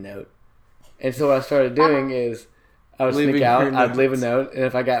leave me a note." And so what I started doing is, I would Leaving sneak out, her I'd leave a notes. note, and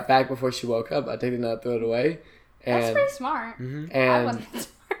if I got back before she woke up, I'd take the note, throw it away. And, That's pretty smart. I and wasn't smart.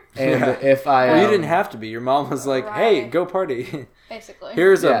 and Yeah. if I... Well, you didn't have to be. Your mom was like, "Hey, Right. go party. Basically.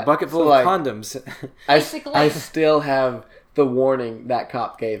 Here's Yeah, a bucket full so, of like- condoms." Basically. I still have the warning that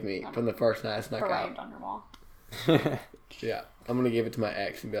cop gave me from the first night I snuck Parade out. on your wall. Yeah. I'm going to give it to my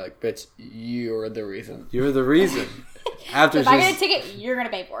ex and be like, "Bitch, you're the reason." You're the reason. After If I get a she's... ticket, you're gonna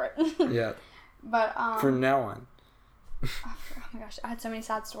pay for it. Yeah. But From now on. oh my gosh, I had so many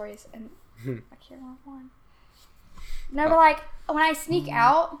sad stories, and I can't remember one. No, but like when I sneak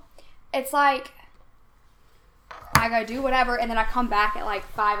out, it's like I go do whatever, and then I come back at like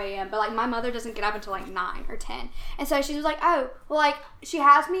 5 a.m. But like my mother doesn't get up until like 9 or 10, and so she was like, "Oh, well, like she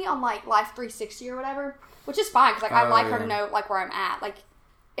has me on like Life 360 or whatever, which is fine because like I'd like her to know like where I'm at. Like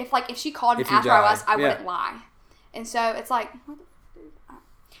if she called and If you asked where I die, was, I yeah. wouldn't lie, and so it's like, what the fuck?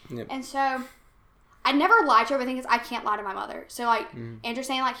 Yep. And so I never lie to everything because I can't lie to my mother. So like Andrew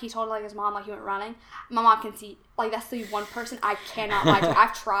saying like he told like his mom like he went running. My mom can see like that's the one person I cannot lie to.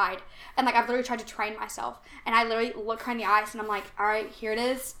 I've tried and like I've literally tried to train myself, and I literally look her in the eyes and I'm like, all right, here it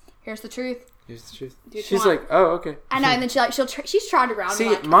is. Here's the truth. Here's the truth. Do what She's you want. like, "Oh, okay." I know, and then she's tried to ground See,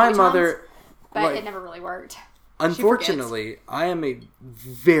 me like my 3 mother... times, but like, it never really worked. unfortunately, I am a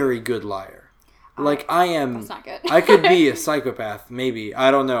very good liar. Like, I am... That's not good. I could be a psychopath, maybe. I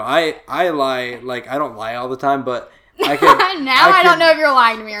don't know. I lie, like, I don't lie all the time, but I could... I don't know if you're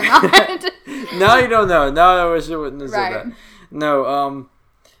lying to me or not. Now you don't know. Now I wish I wouldn't have said Right. that. No,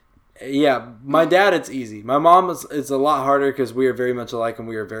 yeah, my dad, it's easy. My mom, it's a lot harder because we are very much alike and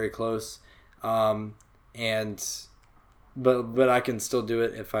we are very close. But I can still do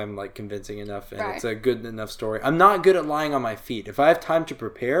it if I'm, like, convincing enough and Right. it's a good enough story. I'm not good at lying on my feet. If I have time to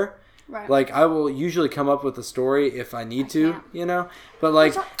prepare... Right. Like, I will usually come up with a story if I need to, can't. you know? But,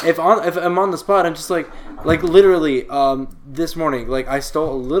 like, if I'm on the spot, I'm just like literally, this morning, like, I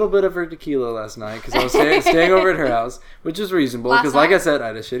stole a little bit of her tequila last night because I was staying over at her house, which is reasonable because, like I said, I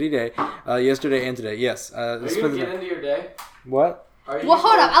had a shitty day yesterday and today. Yes. Are you going to get into your day? What? Well,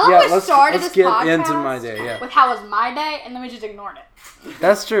 hold up. I love how we started this get podcast into my day, yeah. with how was my day, and then we just ignored it.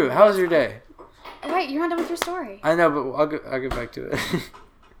 That's true. How was your day? Wait, you're not done with your story. I know, but I'll get back to it.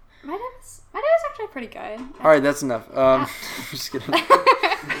 My day was actually pretty good. All right, that's enough. Just kidding.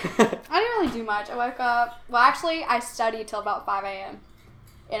 I didn't really do much. I woke up. Well, actually, I studied till about 5 a.m.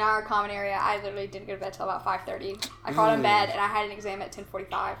 In our common area, I literally didn't go to bed till about 5:30. I crawled in bed, and I had an exam at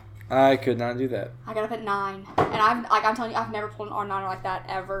 10:45. I could not do that. I got up at 9, and I'm telling you, I've never pulled an R9 like that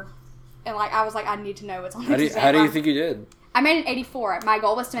ever. And I was like, I need to know what's on this exam. How do you think you did? I made an 84. My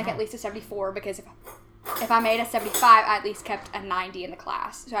goal was to make at least a 74 because if I made a 75, I at least kept a 90 in the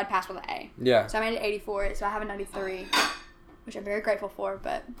class, so I'd pass with an A. Yeah. So I made an 84, so I have a 93, which I'm very grateful for.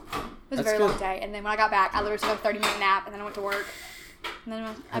 But it was a very good. long day. And then when I got back, I literally took a 30-minute nap, and then I went to work, and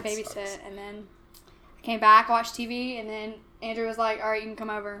then I babysit, and then I came back, watched TV, and then Andrew was like, "All right, you can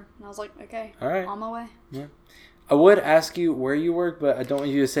come over," and I was like, "Okay, all right, on my way." Yeah. I would ask you where you work, but I don't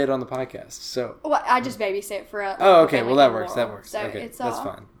want you to say it on the podcast. So. Well, I just babysit for a. Oh, okay. Well, that works. That works. So okay, it's, that's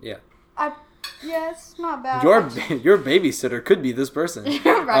fine. Yeah. Yeah, it's not bad. Your babysitter could be this person.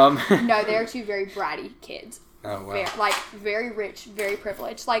 Right. No, they're two very bratty kids. Oh wow. Very rich, very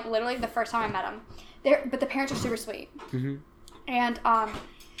privileged. Like literally the first time I met them, but the parents are super sweet. Mm-hmm. And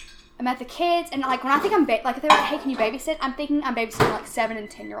I met the kids, and like when I think if they're like, "Hey, can you babysit?" I'm thinking I'm babysitting like 7 and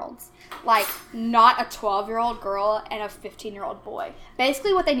 10-year-olds, like not a 12-year-old girl and a 15-year-old boy.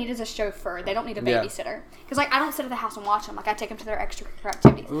 Basically, what they need is a chauffeur. They don't need a babysitter because like I don't sit at the house and watch them. Like I take them to their extracurricular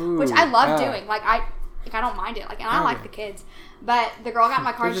activities, which I love doing. Like I don't mind it. Like and I like the kids, but the girl got in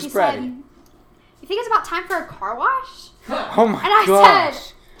my car and she said, "You think it's about time for a car wash?" Oh my and I gosh.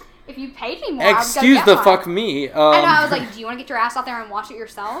 said, "If you paid me more, I would go excuse get the one." fuck me. And I was like, "Do you want to get your ass out there and wash it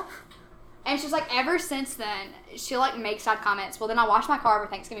yourself?" And she's like, ever since then, she like makes side comments. Well, then I wash my car over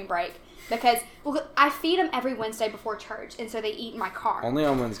Thanksgiving break because I feed them every Wednesday before church, and so they eat in my car. Only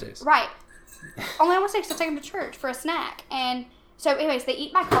on Wednesdays. Right. Only on Wednesdays, so I take them to church for a snack. And so, anyways, they eat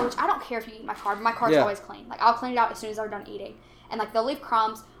in my car, which I don't care if you eat in my car, but my car's always clean. Like, I'll clean it out as soon as I'm done eating. And like, they'll leave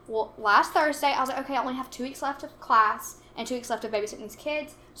crumbs. Well, last Thursday, I was like, okay, I only have 2 weeks left of class and 2 weeks left of babysitting these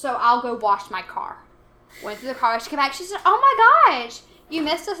kids, so I'll go wash my car. Went through the car, she came back, she said, "Oh my gosh, you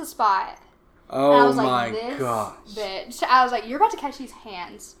missed us a spot." Oh and I was my like, this gosh. bitch. I was like, "You're about to catch these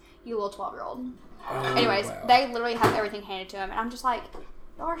hands, you little 12-year-old. Oh, Anyways, wow. they literally have everything handed to them, and I'm just like,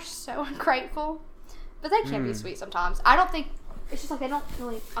 y'all are so ungrateful. But they can be sweet sometimes. I don't think, it's just like they don't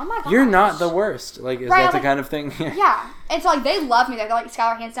really, oh my gosh. You're not the worst. Like, is that the kind of thing? Yeah. And so, like, they love me. They're like,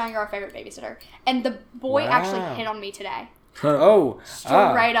 "Skylar, hands down, you're our favorite babysitter." And the boy actually hit on me today. Oh.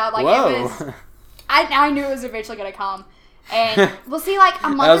 Straight up. Like, whoa. it was, I knew it was eventually going to come. And we'll see, like, a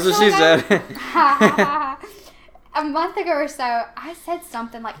month That's or what so she ago. said. A month ago or so, I said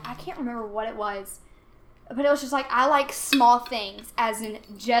something, like, I can't remember what it was. But it was just like, I like small things, as in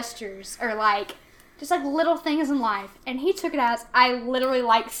gestures, or like, just like little things in life. And he took it as, I literally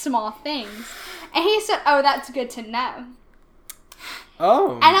like small things. And he said, "Oh, that's good to know."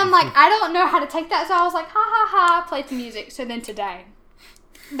 Oh. And I'm like, I don't know how to take that. So I was like, ha ha ha, played some music. So then today,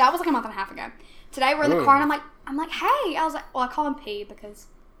 that was like a month and a half ago. Today we're in the car and I'm like, "Hey." I was like, well, I call him P because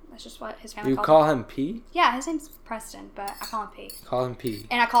that's just what his family You calls call him. him P? Yeah, his name's Preston, but I call him P. Call him P.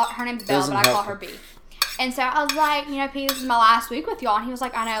 And her name's Belle, Doesn't but I call help. her B. And so I was like, P, this is my last week with y'all. And he was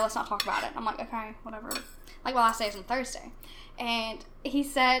like, "I know, let's not talk about it." I'm like, "Okay, whatever." Like, my last day is on Thursday. And he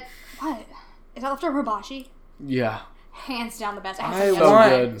said, "What? Is that leftover hibachi?" Yeah. Hands down the best. It has I some So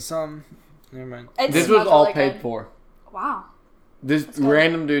want yummy- good. some. Never mind. It This smells was all really paid good. for. Wow. This good.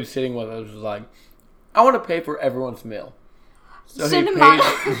 random dude sitting with us was like, "I want to pay for everyone's meal." So Send he him paid,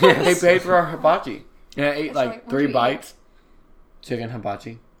 out. he paid for our hibachi. And I ate That's like right. What'd 3 you eat? bites. Chicken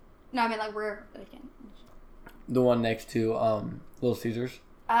hibachi. No, I mean, like, we're... Again. The one next to Little Caesars.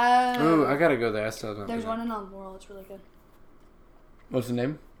 Ooh, I gotta go there. I still don't. There's know. one in Laurel. It's really good. What's the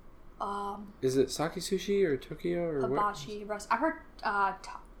name? Is it Sake Sushi or Tokyo or what? Hibachi. I heard...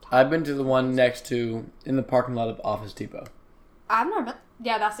 I've been to the one next to, in the parking lot of Office Depot. I've never been...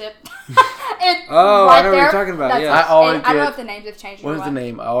 Yeah, that's it. Oh, I know what you're talking about, That's yeah. it. I always And I don't know get- if the names have changed. What or is the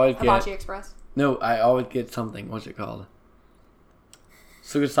name? I always Hibachi get... Express. No, I always get something. What's it called?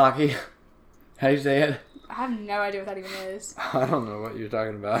 Sugasaki? How do you say it? I have no idea what that even is. I don't know what you're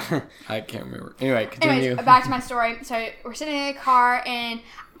talking about. I can't remember. Anyway, continue. Anyways, back to my story. So we're sitting in a car and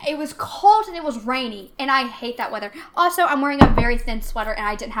it was cold and it was rainy and I hate that weather. Also, I'm wearing a very thin sweater and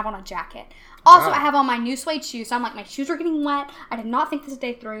I didn't have on a jacket. Also, Wow. I have on my new suede shoes, so I'm like, my shoes are getting wet. I did not think this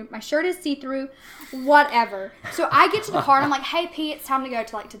day through. My shirt is see-through. Whatever. So I get to the car and I'm like, "Hey, Pete, it's time to go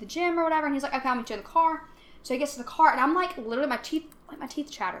to the gym or whatever." And he's like, "Okay, I'll meet you in the car." So he gets to the car and I'm like, literally my teeth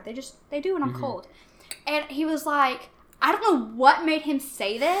chatter. They do when I'm cold. And he was like, I don't know what made him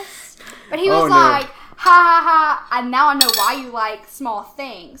say this, but he was Oh, no. like, ha ha ha, and now I know why you like small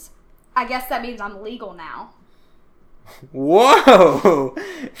things. I guess that means I'm legal now. Whoa!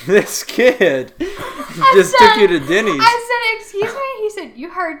 This kid just took you to Denny's. I said, excuse me? He said, you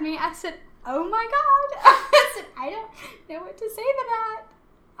heard me. I said, oh my God. I said, I don't know what to say to that.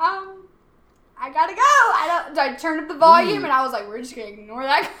 I gotta go. I turned up the volume and I was like, we're just gonna ignore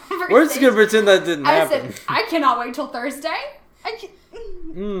that conversation. We're just gonna pretend that didn't I happen. said, I cannot wait till Thursday. He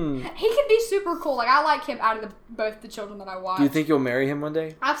can be super cool. Like, I like him out of both the children that I watch. Do you think you'll marry him one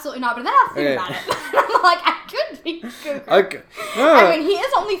day? Absolutely not. But then I think Okay. about it. I'm like, I could be cougar. Okay. I mean, he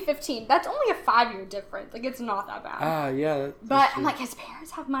is only 15. That's only a 5-year difference. Like, it's not that bad. Yeah. But I'm like, his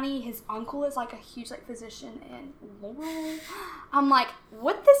parents have money. His uncle is like a huge like physician in Laurel. I'm like,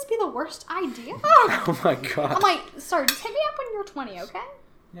 would this be the worst idea? Oh my God. I'm like, sir, just hit me up when you're 20, okay?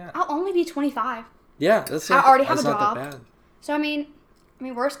 Yeah. I'll only be 25. Yeah, that's. I already have that's a not job. that bad. So I mean,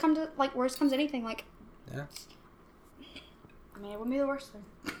 worst comes anything. Like, Yeah. I mean, it wouldn't be the worst thing.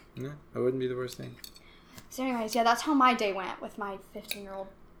 No, that wouldn't be the worst thing. So, anyways, yeah, that's how my day went with my 15-year-old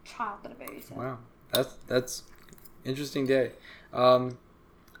child that I babysat. Wow, that's interesting day. Oh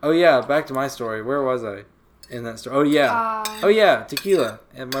yeah, back to my story. Where was I in that story? Oh yeah, tequila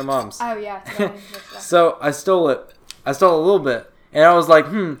at my mom's. Oh yeah. Today. So I stole it. I stole a little bit, and I was like,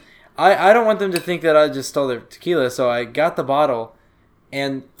 I don't want them to think that I just stole their tequila. So I got the bottle,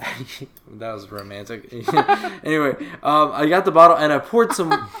 and that was romantic. Anyway, I got the bottle and I poured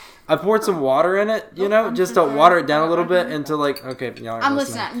some water in it, just to water it down a little bit into like, okay, y'all aren't I'm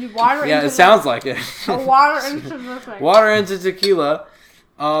listening. listening. You water Yeah, into it sounds like it. water into the thing. Water into tequila,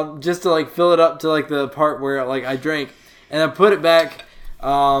 just to like fill it up to like the part where like I drank, and I put it back,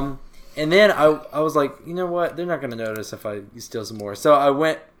 and then I was like, you know what? They're not gonna notice if I steal some more. So I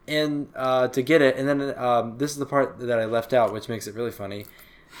went in to get it, and then this is the part that I left out, which makes it really funny.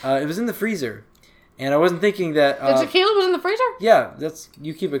 It was in the freezer, and I wasn't thinking that The tequila was in the freezer? yeah,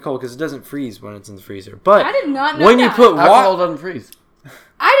 you keep it cold because it doesn't freeze when it's in the freezer. But I did not know when that. you put Alcohol water, doesn't freeze.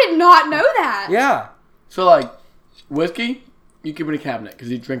 I did not know that. yeah, So like, whiskey, you keep it in a cabinet because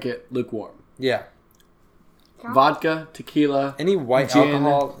you drink it lukewarm. yeah, Vodka, tequila, any white Gin.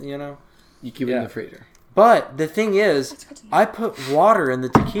 alcohol, you keep it in Yeah. the freezer. But the thing is, That's good to know. I put water in the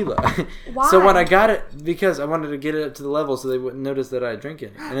tequila. Why? So when I got it, because I wanted to get it up to the level so they wouldn't notice that I drink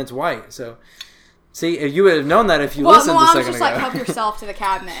it. And it's white. So, see, if you would have known that if you listened a mom's second just ago. like, help yourself to the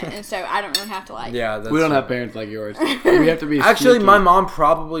cabinet. And so I don't really have to like. Yeah, that's We don't true. have parents like yours. We have to be Actually, sneaky. my mom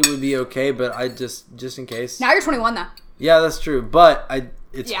probably would be okay, but I just in case. Now you're 21 though. Yeah, that's true. But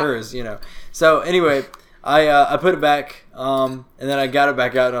it's Yeah. hers, So anyway, I put it back, and then I got it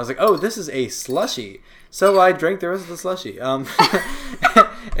back out, and I was like, oh, this is a slushie. So I drank the rest of the slushie,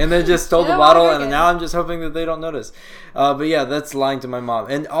 and then just stole the Yeah, bottle, well, and good. now I'm just hoping that they don't notice. But yeah, that's lying to my mom.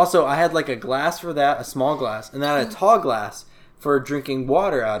 And also, I had like a glass for that, a small glass, and then I had a tall glass for drinking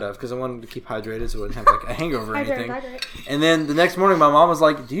water out of because I wanted to keep hydrated so I wouldn't have like a hangover or anything. Hydrate. And then the next morning, my mom was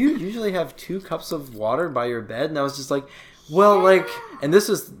like, do you usually have 2 cups of water by your bed? And I was just like, well, like, and this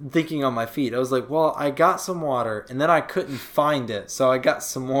was thinking on my feet. I was like, well, I got some water, and then I couldn't find it, so I got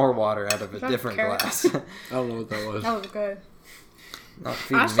some more water out of a That's different carrot. glass. I don't know what that was. That was good. Not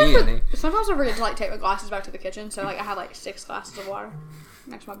I feeding me any. sometimes I forget to like take my glasses back to the kitchen, so like I have like 6 glasses of water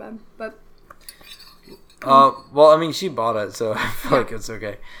next to my bed. But Well, I mean, she bought it, so I feel like it's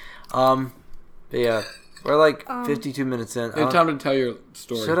okay. But yeah, we're like 52 minutes in. It's time to tell your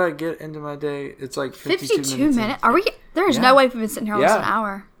story. Should I get into my day? It's like 52 52 minutes. minutes? Are we? There's Yeah. no way we've been sitting here almost Yeah. an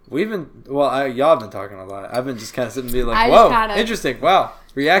hour. We've been, y'all have been talking a lot. I've been just kind of sitting and being like, I just whoa, kinda- interesting, wow,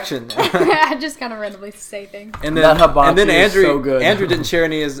 reaction. I just kind of randomly say things. And That then, hibachi and then is Andrew, so good. Andrew didn't share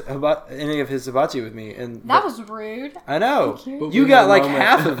any of his hibachi with me, and That was rude. I know Thank you We got had a like moment.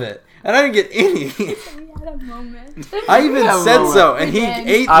 half of it, and I didn't get any. We had a moment. I even had a said moment. so, and We he did.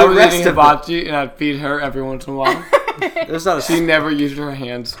 ate I the was rest eating of it. hibachi, and I'd feed her every once in a while. There's not a She never used her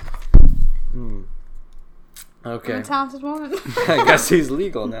hands. okay. I'm a talented woman. I guess he's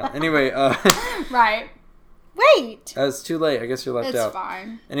legal now. Anyway, Right. Wait. it's too late. I guess you're left It's out.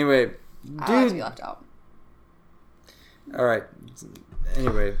 fine. Anyway, I like to be dude. left out. All right.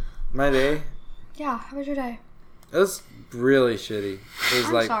 Anyway, my day. Yeah, how was your day? It was really shitty. It was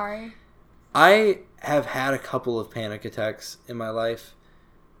I'm like sorry. I have had a couple of panic attacks in my life,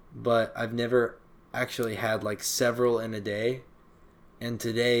 but I've never actually had like several in a day. And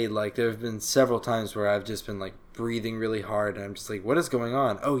today, like, there have been several times where I've just been like breathing really hard, and I'm just like, what is going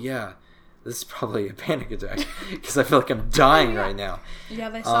on? Oh yeah, this is probably a panic attack because I feel like I'm dying right now. Yeah,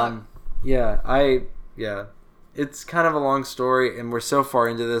 they suck. Yeah, it's kind of a long story, and we're so far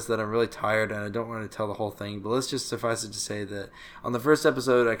into this that I'm really tired, and I don't want to tell the whole thing. But let's just suffice it to say that on the first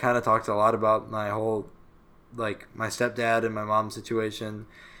episode, I kind of talked a lot about my whole, like, my stepdad and my mom's situation.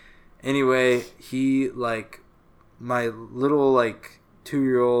 Anyway, he, like, my little, like,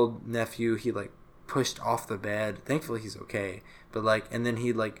 2-year-old nephew, he, like, pushed off the bed. Thankfully, he's okay. But, like, and then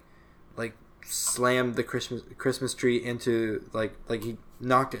he, like slammed the Christmas tree into, like he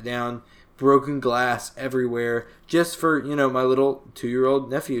knocked it down. Broken glass everywhere, just for, you know, my little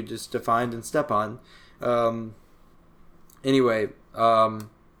 2-year-old nephew just to find and step on. Anyway, I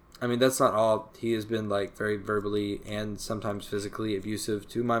mean, that's not all. He has been, like, very verbally and sometimes physically abusive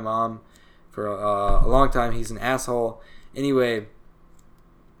to my mom for a long time. He's an asshole. Anyway,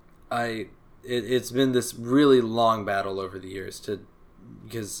 it's been this really long battle over the years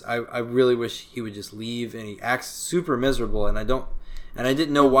because I really wish he would just leave, and he acts super miserable, and I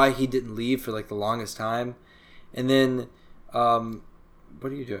didn't know why he didn't leave for, like, the longest time. And then, what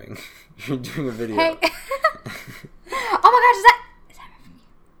are you doing? You're doing a video. Hey. Oh my gosh, is that from you?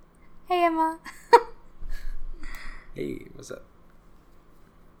 Hey, Emma. Hey, what's up?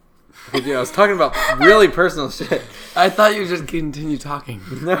 Okay, dude, I was talking about really personal shit. I thought you would just continue talking.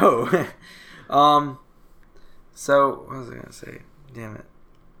 No. So, what was I going to say? Damn it.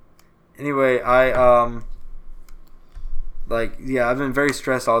 Anyway, I've been very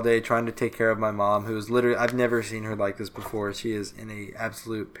stressed all day trying to take care of my mom, who is literally, I've never seen her like this before. She is in a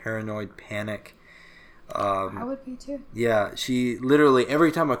absolute paranoid panic. I would be too. Yeah, she literally,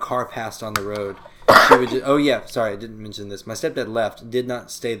 every time a car passed on the road, she would just, oh yeah, sorry, I didn't mention this. My stepdad left, did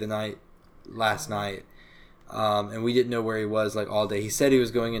not stay the night last night, and we didn't know where he was, like, all day. He said he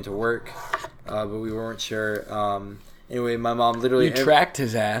was going into work, but we weren't sure. Anyway, my mom literally... You tracked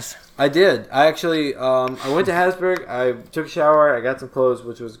his ass. I did. I actually, I went to Hattiesburg, I took a shower, I got some clothes,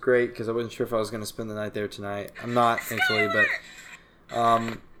 which was great, because I wasn't sure if I was going to spend the night there tonight. I'm not, thankfully, but,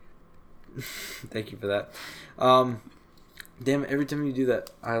 thank you for that. Damn it, every time you do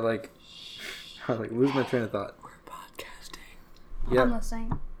that, I lose my train of thought. We're podcasting. Yep. I'm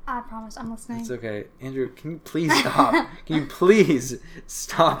listening. I promise I'm listening. It's okay. Andrew, can you please stop? Can you please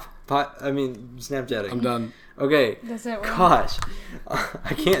stop Snapchatting? I'm done. Okay. Does it work? Gosh.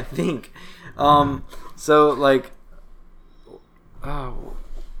 I can't think. So, like, oh,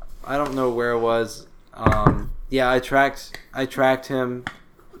 I don't know where I was. Yeah, I tracked him.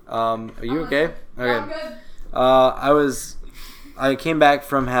 Are you okay? Okay. Yeah, I'm good. I came back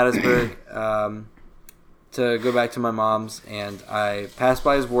from Hattiesburg to go back to my mom's, and I passed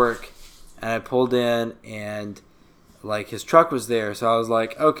by his work, and I pulled in, and, like, his truck was there, so I was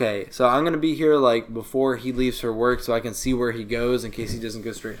like, okay, so I'm going to be here, like, before he leaves for work so I can see where he goes in case he doesn't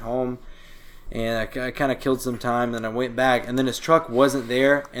go straight home. And I kind of killed some time, and I went back, and then his truck wasn't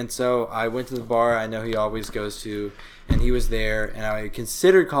there, and so I went to the bar I know he always goes to, and he was there, and I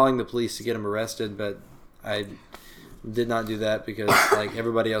considered calling the police to get him arrested, but I did not do that because, like,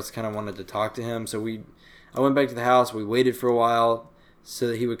 everybody else kind of wanted to talk to him. So I went back to the house. We waited for a while so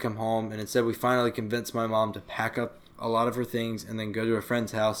that he would come home, and instead we finally convinced my mom to pack up a lot of her things and then go to a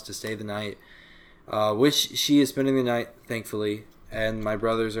friend's house to stay the night, which she is spending the night, thankfully, and my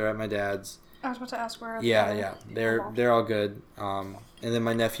brothers are at my dad's. I was about to ask where. Yeah, they're all good. And then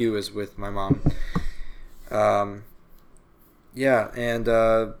my nephew is with my mom. Yeah, and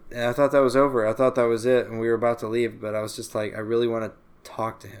I thought that was over. I thought that was it, and we were about to leave. But I was just like, I really want to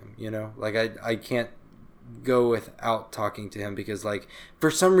talk to him. You know, like I can't go without talking to him because, like, for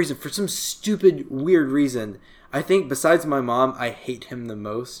some reason, for some stupid, weird reason, I think besides my mom, I hate him the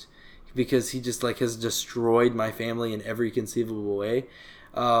most because he just, like, has destroyed my family in every conceivable way.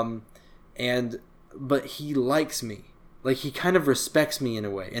 But he likes me. Like, he kind of respects me in a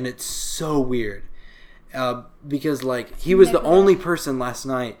way, and it's so weird. Because, like, he was the only person last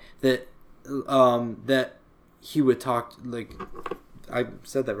night that he would talk, like, I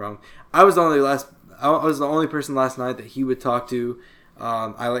said that wrong. I was the only person last night that he would talk to.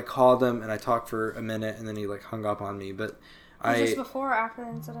 I, like, called him, and I talked for a minute, and then he, like, hung up on me, but Was this before or after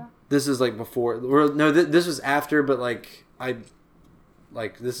the incident? This is, like, before, no, this was after, but, like,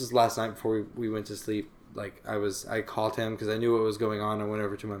 this is last night before we went to sleep. Like, I called him because I knew what was going on. I went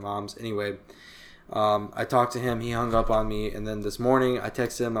over to my mom's. Anyway, I talked to him. He hung up on me. And then this morning I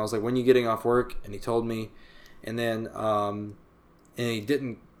texted him. I was like, when are you getting off work? And he told me. And then, and he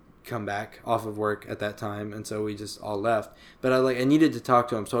didn't come back off of work at that time. And so we just all left. But I needed to talk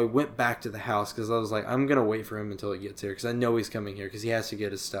to him. So I went back to the house because I was like, I'm going to wait for him until he gets here because I know he's coming here because he has to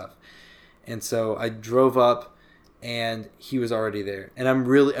get his stuff. And so I drove up. And he was already there, and I'm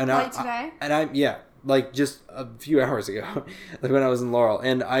really today. Like just a few hours ago, like when I was in Laurel,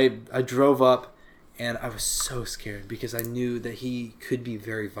 and I drove up, And I was so scared because I knew that he could be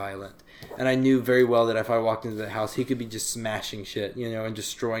very violent. And I knew very well that if I walked into the house, he could be just smashing shit, and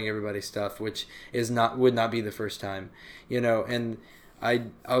destroying everybody's stuff, which would not be the first time, And I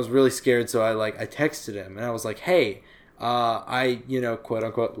was really scared, so I texted him, and I was like, hey, I, quote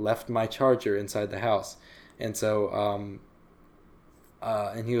unquote, left my charger inside the house. And so,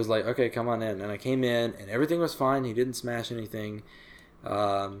 and he was like, okay, come on in. And I came in, and everything was fine. He didn't smash anything.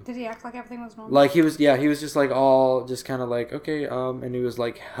 Did he act like everything was normal? Like he was just like all just kind of like, okay, and he was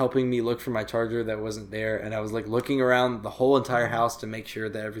like helping me look for my charger that wasn't there, and I was like looking around the whole entire house to make sure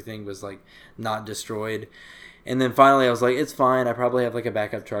that everything was like not destroyed. And then finally I was like, it's fine, I probably have like a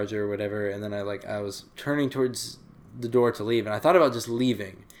backup charger or whatever. And then I was turning towards the door to leave, and I thought about just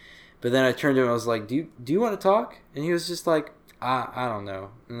leaving, but then I turned to him and I was like, do you want to talk? And he was just like, I don't know.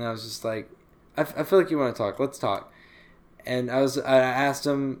 And I was just like, I feel like you want to talk, let's talk. And I asked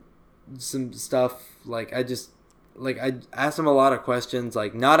him some stuff, I asked him a lot of questions,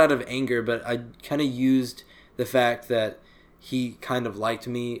 not out of anger, but I kind of used the fact that he kind of liked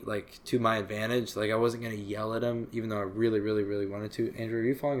me, to my advantage. I wasn't going to yell at him, even though I really, really, really wanted to. Andrew, are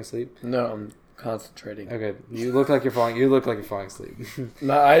you falling asleep? No, I'm concentrating. Okay, you look like you're falling asleep.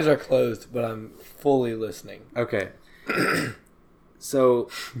 My eyes are closed, but I'm fully listening. Okay.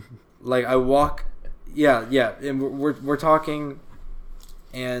 So, I walk... Yeah, and we're talking,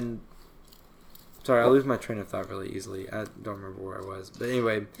 and sorry, I lose my train of thought really easily. I don't remember where I was, but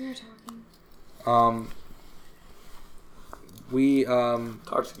anyway, You're talking. We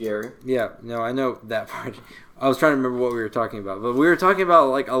talked to Gary. Yeah, no, I know that part. I was trying to remember what we were talking about, but we were talking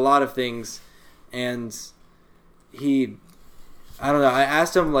about a lot of things, and I don't know. I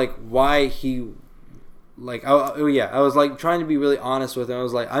asked him why he. I was trying to be really honest with him. I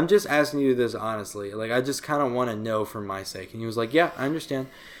was like, I'm just asking you this honestly. I just kind of want to know for my sake. And he was like, yeah, I understand.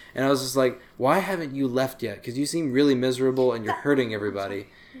 And I was just like, why haven't you left yet? Because you seem really miserable and you're hurting everybody.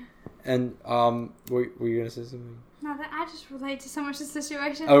 And were you gonna say something? No, I just relate to so much of the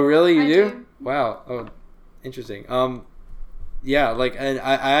situation. Oh, really? You I do? Wow. Oh, interesting. Yeah. And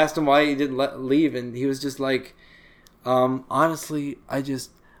I asked him why he didn't leave, and he was just like, honestly,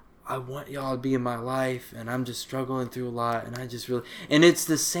 I want y'all to be in my life, and I'm just struggling through a lot, and and it's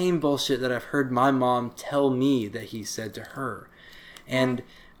the same bullshit that I've heard my mom tell me that he said to her. And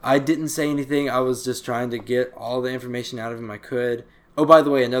I didn't say anything. I was just trying to get all the information out of him I could. Oh, by the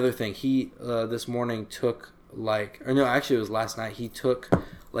way, another thing. He, this morning took, actually it was last night, he took,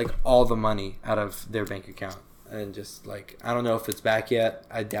 all the money out of their bank account. And just, I don't know if it's back yet.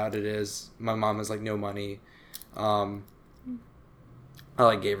 I doubt it is. My mom has, no money.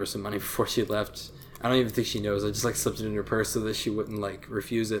 I gave her some money before she left. I don't even think she knows. I just slipped it in her purse so that she wouldn't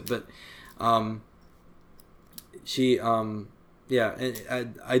refuse it. But she yeah,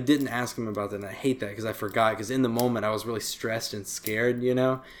 and I didn't ask him about that, and I hate that because I forgot, because in the moment I was really stressed and scared,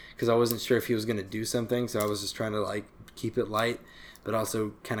 because I wasn't sure if he was going to do something, so I was just trying to keep it light but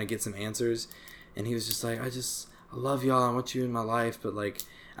also kind of get some answers. And he was just like, I love y'all, I want you in my life. But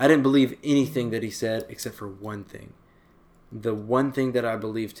I didn't believe anything that he said except for one thing. The one thing that I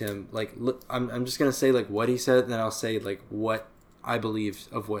believed him, I'm just going to say what he said, and then I'll say what I believed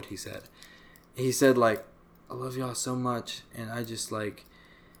of what he said. He said I love y'all so much, and I just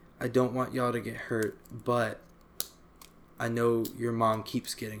I don't want y'all to get hurt, but I know your mom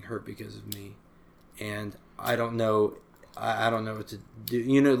keeps getting hurt because of me, and I don't know what to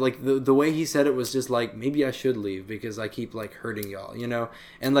do. The way he said it was just maybe I should leave because I keep hurting y'all,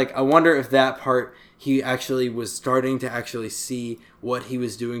 and I wonder if that part he actually was starting to actually see what he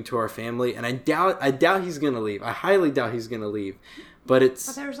was doing to our family. And I doubt he's gonna leave. I highly doubt he's gonna leave. But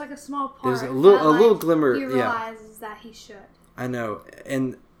there's a small part. There's a little glimmer. He realizes that he should. I know,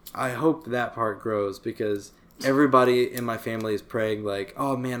 and I hope that part grows, because everybody in my family is praying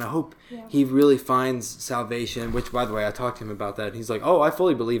oh man, I hope he really finds salvation. Which, by the way, I talked to him about that, and he's like, oh, I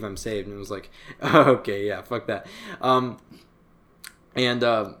fully believe I'm saved. And I was like, oh, okay, yeah, fuck that.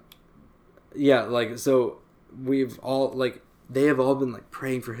 So we've all they have all been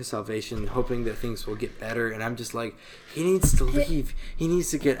praying for his salvation, hoping that things will get better. And I'm just he needs to leave. He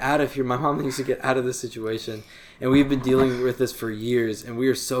needs to get out of here. My mom needs to get out of this situation. And we've been dealing with this for years, and we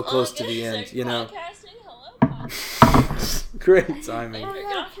are so close to the end, Podcasting? Hello, podcast. Great timing. Andrew,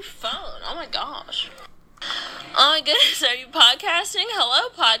 get off your phone. Oh my gosh. Oh my goodness, are you podcasting? Hello,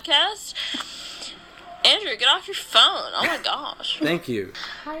 podcast. Andrew, get off your phone. Oh my gosh. Thank you.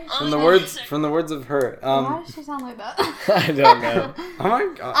 From the words of her. Why does she sound like that? I don't know. Oh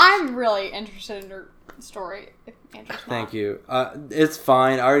my god. I'm really interested in her story. If Andrew's not. Thank you. It's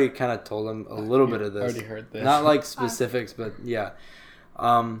fine. I already kind of told him a little bit of this. Already heard this. Not specifics, but yeah.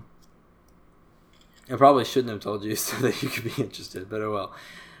 I probably shouldn't have told you so that you could be interested, but oh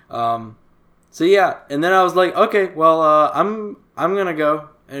well. So yeah, and then I was like, okay, well, I'm gonna go,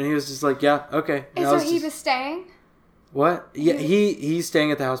 and he was just like, yeah, okay. And so he was staying. What? Yeah, he's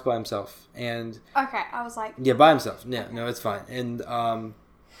staying at the house by himself, and okay, I was like, yeah, by himself. Yeah, no, it's fine.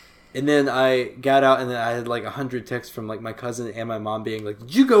 And then I got out, and then I had like 100 texts from like my cousin and my mom being like,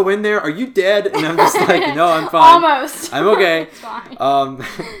 "Did you go in there? Are you dead?" And I'm just like, "No, I'm fine. Almost. I'm okay." It's fine.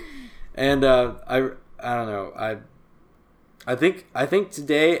 And I don't know. I think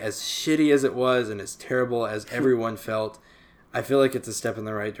today, as shitty as it was and as terrible as everyone felt, I feel like it's a step in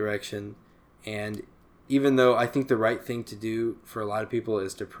the right direction. And even though I think the right thing to do for a lot of people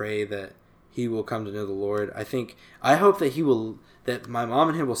is to pray that he will come to know the Lord, I hope that my mom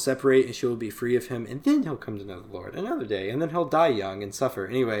and him will separate and she will be free of him, and then he'll come to know the Lord another day, and then he'll die young and suffer.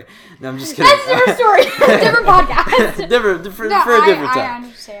 Anyway, no, I'm just kidding. That's a different story. Different podcast. different for a different time. I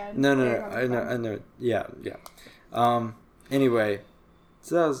understand. No. I know. Yeah. Anyway,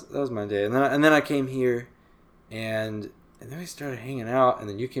 so that was my day, and then I came here, and then we started hanging out, and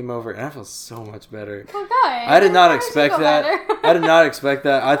then you came over, and I feel so much better. Well, good. I did not expect that. I did not expect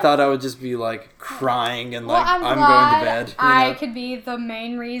that. I thought I would just be like crying and like I'm going to bed. I could be the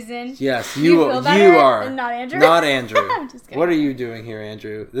main reason. Yes, you are. And not Andrew. Not Andrew. I'm just kidding. What are you doing here,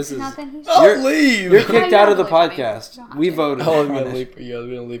 Andrew? This is nothing. Don't leave. You're kicked out of the Really podcast. funny. We voted. I was gonna leave for you. I was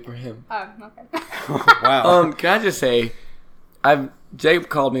gonna leave for him. Oh, okay. Wow. Can I just say, Jacob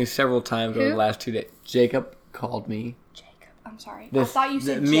called me several times over the last 2 days. Jacob called me. I'm sorry. This- I thought you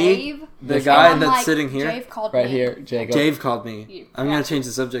said me? Jave. The This guy And I'm that's like, sitting here. Jave called Right me. here, Jacob. Jave called me. I'm Yeah. gonna change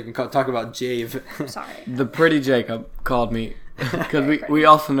the subject and talk about Jave. Sorry. The pretty Jacob called me because we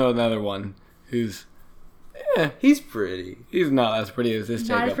also know another one who's He's pretty. he's not as pretty as this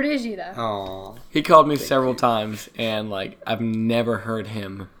Not as Jacob. pretty as you, though. Aw. He called me several times, and like I've never heard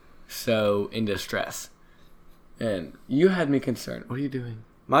him so in distress. And you had me concerned. What are you doing?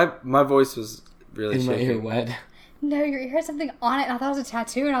 My voice was really Is my shaking. ear wet? No, your ear had something on it, and I thought it was a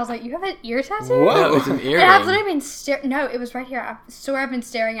tattoo, and I was like, you have an ear tattoo? What? No, it's an And I've earring. literally been No, it was right here. I swear I've been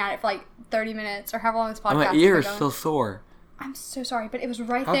staring at it for like 30 minutes, or however long this podcast My has ear been is going. still sore. I'm so sorry, but it was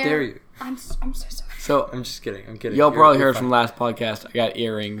right How there. dare you? I'm so sorry. So I'm just kidding. I'm kidding. y'all probably You're heard fine. from last podcast. I got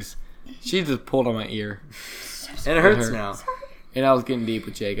earrings. She just pulled on my ear, And it hurts hurt. now. and I was getting deep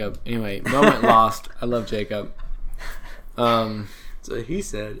with Jacob. Anyway, moment lost. I love Jacob. So he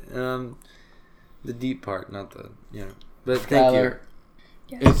said, the deep part, not the, But thank Tyler,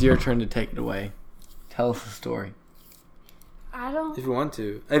 it's your turn to take it away. Tell us the story. I don't. you. If you want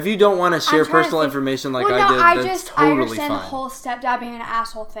to. If you don't want to share I'm trying to personal think- information like well, I no, did, I that's just totally I understand fine. the whole stepdad being an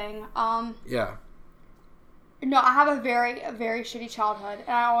asshole thing. Yeah. No, I have a very shitty childhood,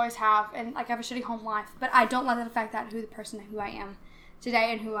 and I always have, and like I have a shitty home life. But I don't let that affect who I am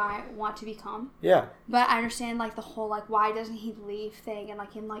today and who I want to become. Yeah. But I understand like the whole like why doesn't he leave thing, and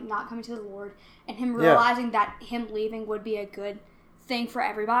like him like not coming to the Lord, and him Yeah. realizing that him leaving would be a good thing for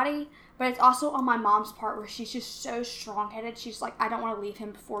everybody. But it's also on my mom's part where she's just so strong-headed. She's like, I don't want to leave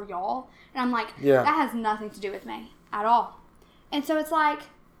him before y'all. And I'm like, Yeah. that has nothing to do with me at all. And so it's like,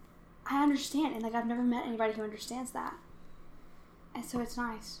 I understand. And like, I've never met anybody who understands that. And so it's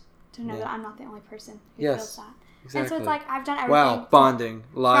nice to know Yeah. that I'm not the only person who Yes, feels that. Exactly. And so it's like, I've done everything. Wow, bonding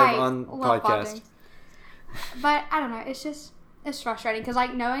live Right, on love podcast. bonding. But I don't know. It's frustrating because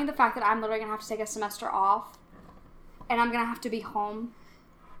like knowing the fact that I'm literally gonna have to take a semester off, and I'm gonna have to be home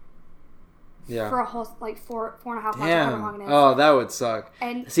Yeah. for a whole like four and a half months. However long Damn. it is. Oh, that would suck.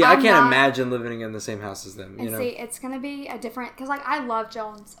 And See, I I'm can't not- imagine living in the same house as them. And see, it's gonna be a different because like I love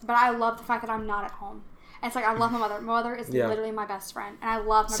Jones, but I love the fact that I'm not at home. And it's like I love my mother. My mother is Yeah. literally my best friend, and I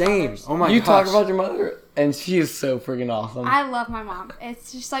love my Same. brothers. Oh my you gosh. talk about your mother, and she is so freaking awesome. I love my mom.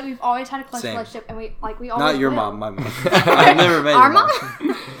 It's just like we've always had a close Same. relationship, and we always Not your will. mom, my mom. I've never met Our your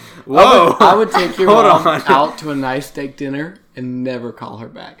mom. Whoa. I would take your Hold mom on. out to a nice steak dinner and never call her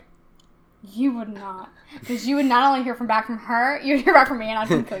back. You would not, because you would not only hear back from her, you would hear back from me, and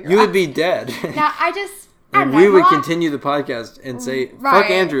I'd kill your You would ass. be dead. Now I just. I And don't we know, would Mom- continue the podcast and say, fuck Right.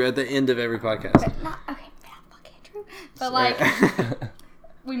 Andrew at the end of every podcast. Not, okay, man, fuck Andrew. But like,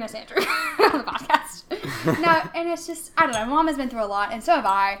 we miss Andrew on the podcast. No, and it's just, I don't know. Mom has been through a lot, and so have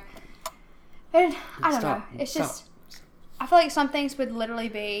I. And I don't know. It's just, I feel like some things would literally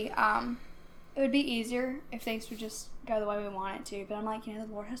be, it would be easier if things would just go the way we want it to. But I'm like, the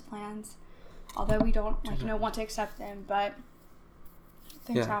Lord has plans. Although we don't, want to accept them, but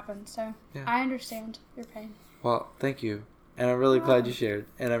things Yeah. happen. So Yeah. I understand your pain. Well, thank you. And I'm really glad you shared.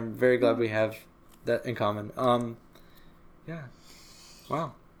 And I'm very glad we have that in common. Yeah.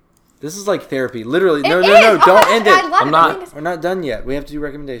 Wow. This is like therapy. Literally. No, It no, is. no. Oh my Don't gosh, end I it. love it. I think it's- We're not done yet. We have to do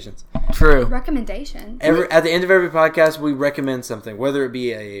recommendations. True. Recommendations. At the end of every podcast, we recommend something, whether it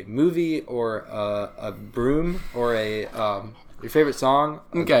be a movie or a broom or a your favorite song.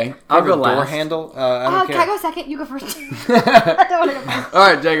 Okay, I'll go door last. handle. I don't care. Can I go second? You go first. I don't want to go first.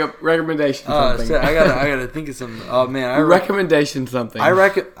 All right, Jacob. Recommendation something. Shit, I gotta think of some. Oh man, Recommendation something. I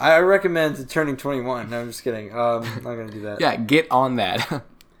recommend turning 21. No, I'm just kidding. I'm not gonna do that. Yeah, get on that.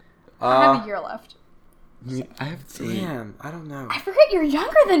 I have a year left. I have 3. Damn, I don't know. I forget you're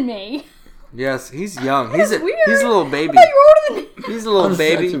younger than me. Yes, he's young. That's weird. He's a little baby. I thought you were older than me. He's a little I'm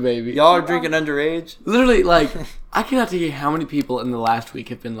baby. such a baby. Y'all are drinking underage. Literally, like, I cannot tell you how many people in the last week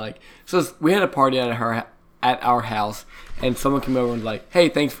have been like. So we had a party at our house, and someone came over and was like, "Hey,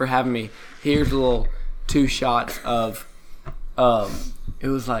 thanks for having me. Here's a little 2 shots of, it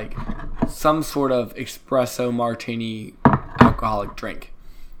was like some sort of espresso martini alcoholic drink,"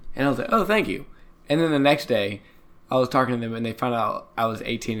 and I was like, "Oh, thank you." And then the next day, I was talking to them, and they found out I was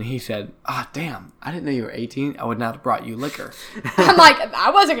 18, and he said, "Ah, damn, I didn't know you were 18. I would not have brought you liquor." I'm like, I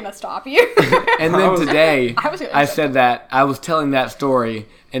wasn't going to stop you. And then today, I said that I was telling that story,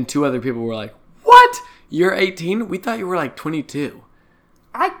 and 2 other people were like, "What? You're 18? We thought you were like 22."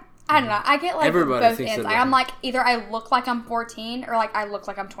 I don't know. I get like Everybody both thinks ends. that Like, I'm like, either I look like I'm 14 or like I look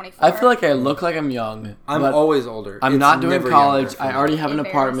like I'm 24. I feel like I look like I'm young. I'm but always older. I'm It's not doing never college. younger for I me. already have an It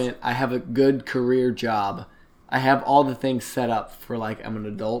varies. apartment. I have a good career job. I have all the things set up for like I'm an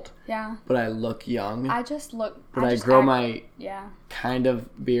adult, Yeah. but I look young. I just look. but I just grow act- my Yeah. kind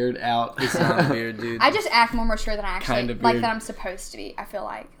of beard out. You sound weird, dude. I just act more mature than I actually Kind of like weird. that I'm supposed to be. I feel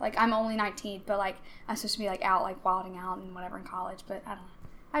like I'm only 19, but like I'm supposed to be like out like wilding out and whatever in college. But I don't know.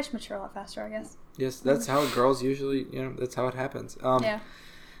 I just mature a lot faster, I guess. Yes, that's how girls usually. That's how it happens. Yeah.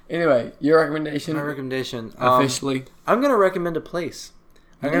 Anyway, your recommendation My recommendation. officially. I'm gonna recommend a place.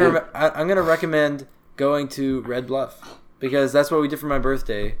 I'm gonna recommend going to Red Bluff because that's what we did for my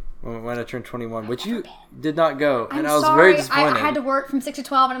birthday when I turned 21, which you did not go, and I was very disappointed. I had to work from 6 to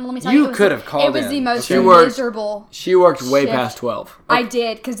 12, and let me tell You you, could have called It was in. the most She worked- miserable. She worked way Shift. past 12. I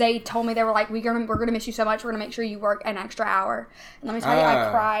did because they told me they were like, we're gonna miss you so much. We're gonna make sure you work an extra hour. And let me tell you, I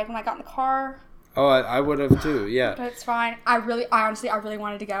cried when I got in the car. Oh, I would have too. Yeah. But it's fine. I honestly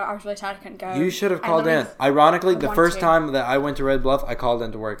wanted to go. I was really sad I couldn't go. You should have I called in. literally- Ironically, the wanted first to. time that I went to Red Bluff, I called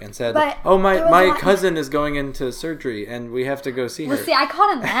into work and said, But "Oh, it was my like- cousin is going into surgery, and we have to go see her." Well, see, I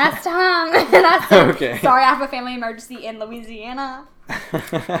called in last time. And I said, Okay. sorry, I have a family emergency in Louisiana.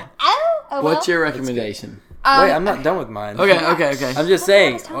 Oh, What's well. your recommendation? Wait, I'm not done with mine. Okay. I'm just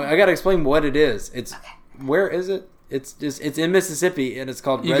saying. Tell me. I gotta explain what it is. It's where is it? It's in Mississippi, and it's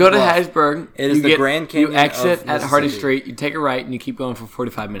called. You Red go to Bluff. Hattiesburg. It is you the Grand Canyon You exit of at Hardy Mississippi. Street. You take a right, and you keep going for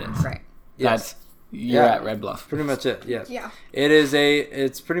 45 minutes. Right. Yes. You're Yeah. at Red Bluff. Pretty much it. Yes. Yeah.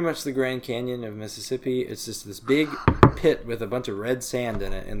 It's pretty much the Grand Canyon of Mississippi. It's just this big pit with a bunch of red sand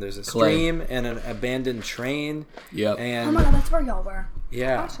in it, and there's a Clay. stream and an abandoned train. Yep. And Oh my god, that's where y'all were. I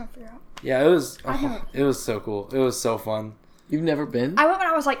yeah, was trying to figure out. yeah, it was. know. It was so cool. It was so fun. You've never been? I went when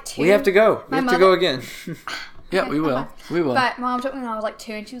I was like 2. We have to go. We My have to go mother- again. Yeah, we will. We will. But mom took me when I was like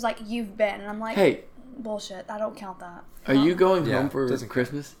 2, and she was like, "You've been," and I'm like, Hey, bullshit. I don't count that. are you going Yeah, home for doesn't-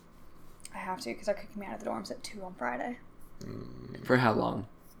 Christmas? I have to because they're kicking me out of the dorms at 2 on Friday. For how long?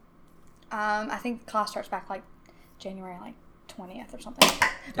 I think class starts back like January like 20th or something.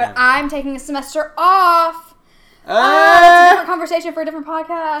 But Damn. I'm taking a semester off. It's a Ah! different conversation for a different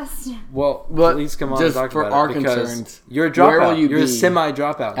podcast. Well, But please come on just and talk for about our it because concerns, you're a where will dropout. you You're a be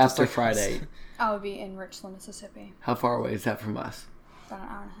semi-dropout. just After like us. Friday. I would be in Richland, Mississippi. How far away is that from us? About an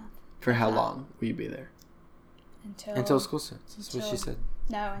hour and a half. For how long will you be there? Until school starts. That's what she Until- said.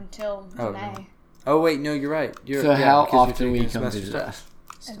 No, until Oh, May. no. Oh wait, no, you're right. So how because you're often will you taking come semester visit stuff.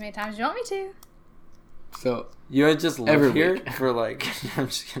 us? As many times as you want me to. So You would just live Every here week. for like. I'm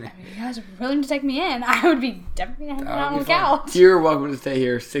just kidding. If you guys are willing to take me in, I would be definitely hanging That would out on be the fun. couch. you're welcome to stay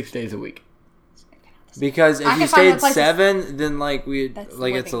here 6 days a week. Because if I you can find stayed other places- 7, then like That's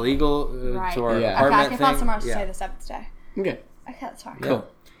like it's living. illegal Right. to our Yeah. Okay, I apartment can thing. find somewhere else to Yeah. stay the 7th day. Okay, Okay, that's fine. cool.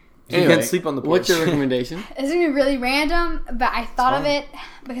 You Anyway, can sleep on the porch. What's your recommendation? This is gonna be really random, but I thought of fine. it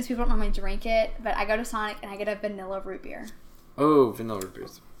because people don't normally drink it. But I go to Sonic and I get a vanilla root beer. Oh, vanilla root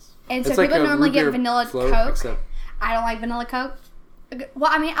beers. And so It's like people a normally root get beer vanilla float, Coke. except- I don't like vanilla Coke.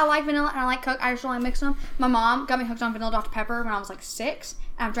 Well, I mean, I like vanilla and I like Coke. I just don't like mixing them. My mom got me hooked on vanilla Dr. Pepper when I was like 6.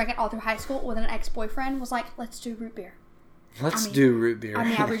 And I've drank it all through high school. When an ex-boyfriend was like, let's do root beer. Let's I mean- do root beer. I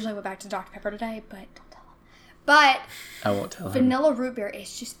mean, I originally went back to Dr. Pepper today, but don't tell him. But I won't tell him. vanilla root beer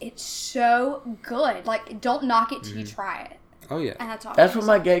is just, it's so good. Like, don't knock it till you try it. Oh yeah. And that's all. That's what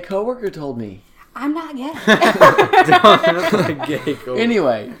my gay coworker told me. I'm not gay. Don't gay. Cool.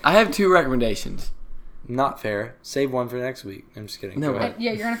 Anyway, I have 2 recommendations. Not fair. Save one for next week. I'm just kidding. No, Go ahead.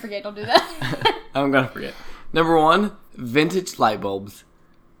 Yeah, you're gonna forget. Don't do that. I'm gonna forget. Number 1, vintage light bulbs.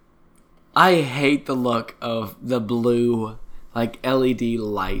 I hate the look of the blue, like LED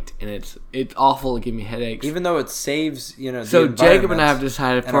light, and it's awful. It gives me headaches. Even though it saves, the So Jacob and I have environment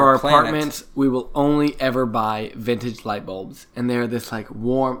decided and for our planet. apartments, we will only ever buy vintage light bulbs, and they're this like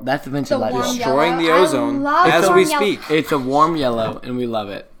warm. That's a vintage The light warm bulb. Destroying the yellow. ozone I love as warm we yellow. speak. It's a warm yellow, and we love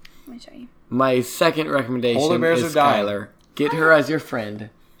it. Let me show you. My second recommendation Polar bears is are dying. Skylar. Get her as your friend.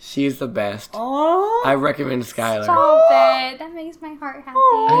 She's the best. Aww. I recommend Skylar. Stop it. That makes my heart happy.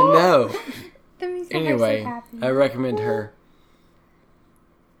 I know. That makes my Anyway, heart so happy. I recommend her.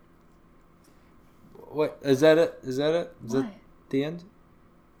 What is that? Is that What? the end?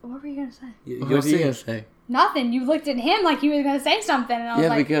 What were you gonna say? You'll What are you see. gonna say? Nothing. You looked at him like he was gonna say something, and I was Yeah,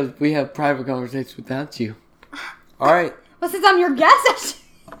 like, because we have private conversations without you. All right. "Well, since I'm your guest,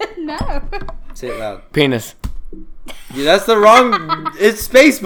 no." Say it loud. Penis. Yeah, that's the wrong. It's space.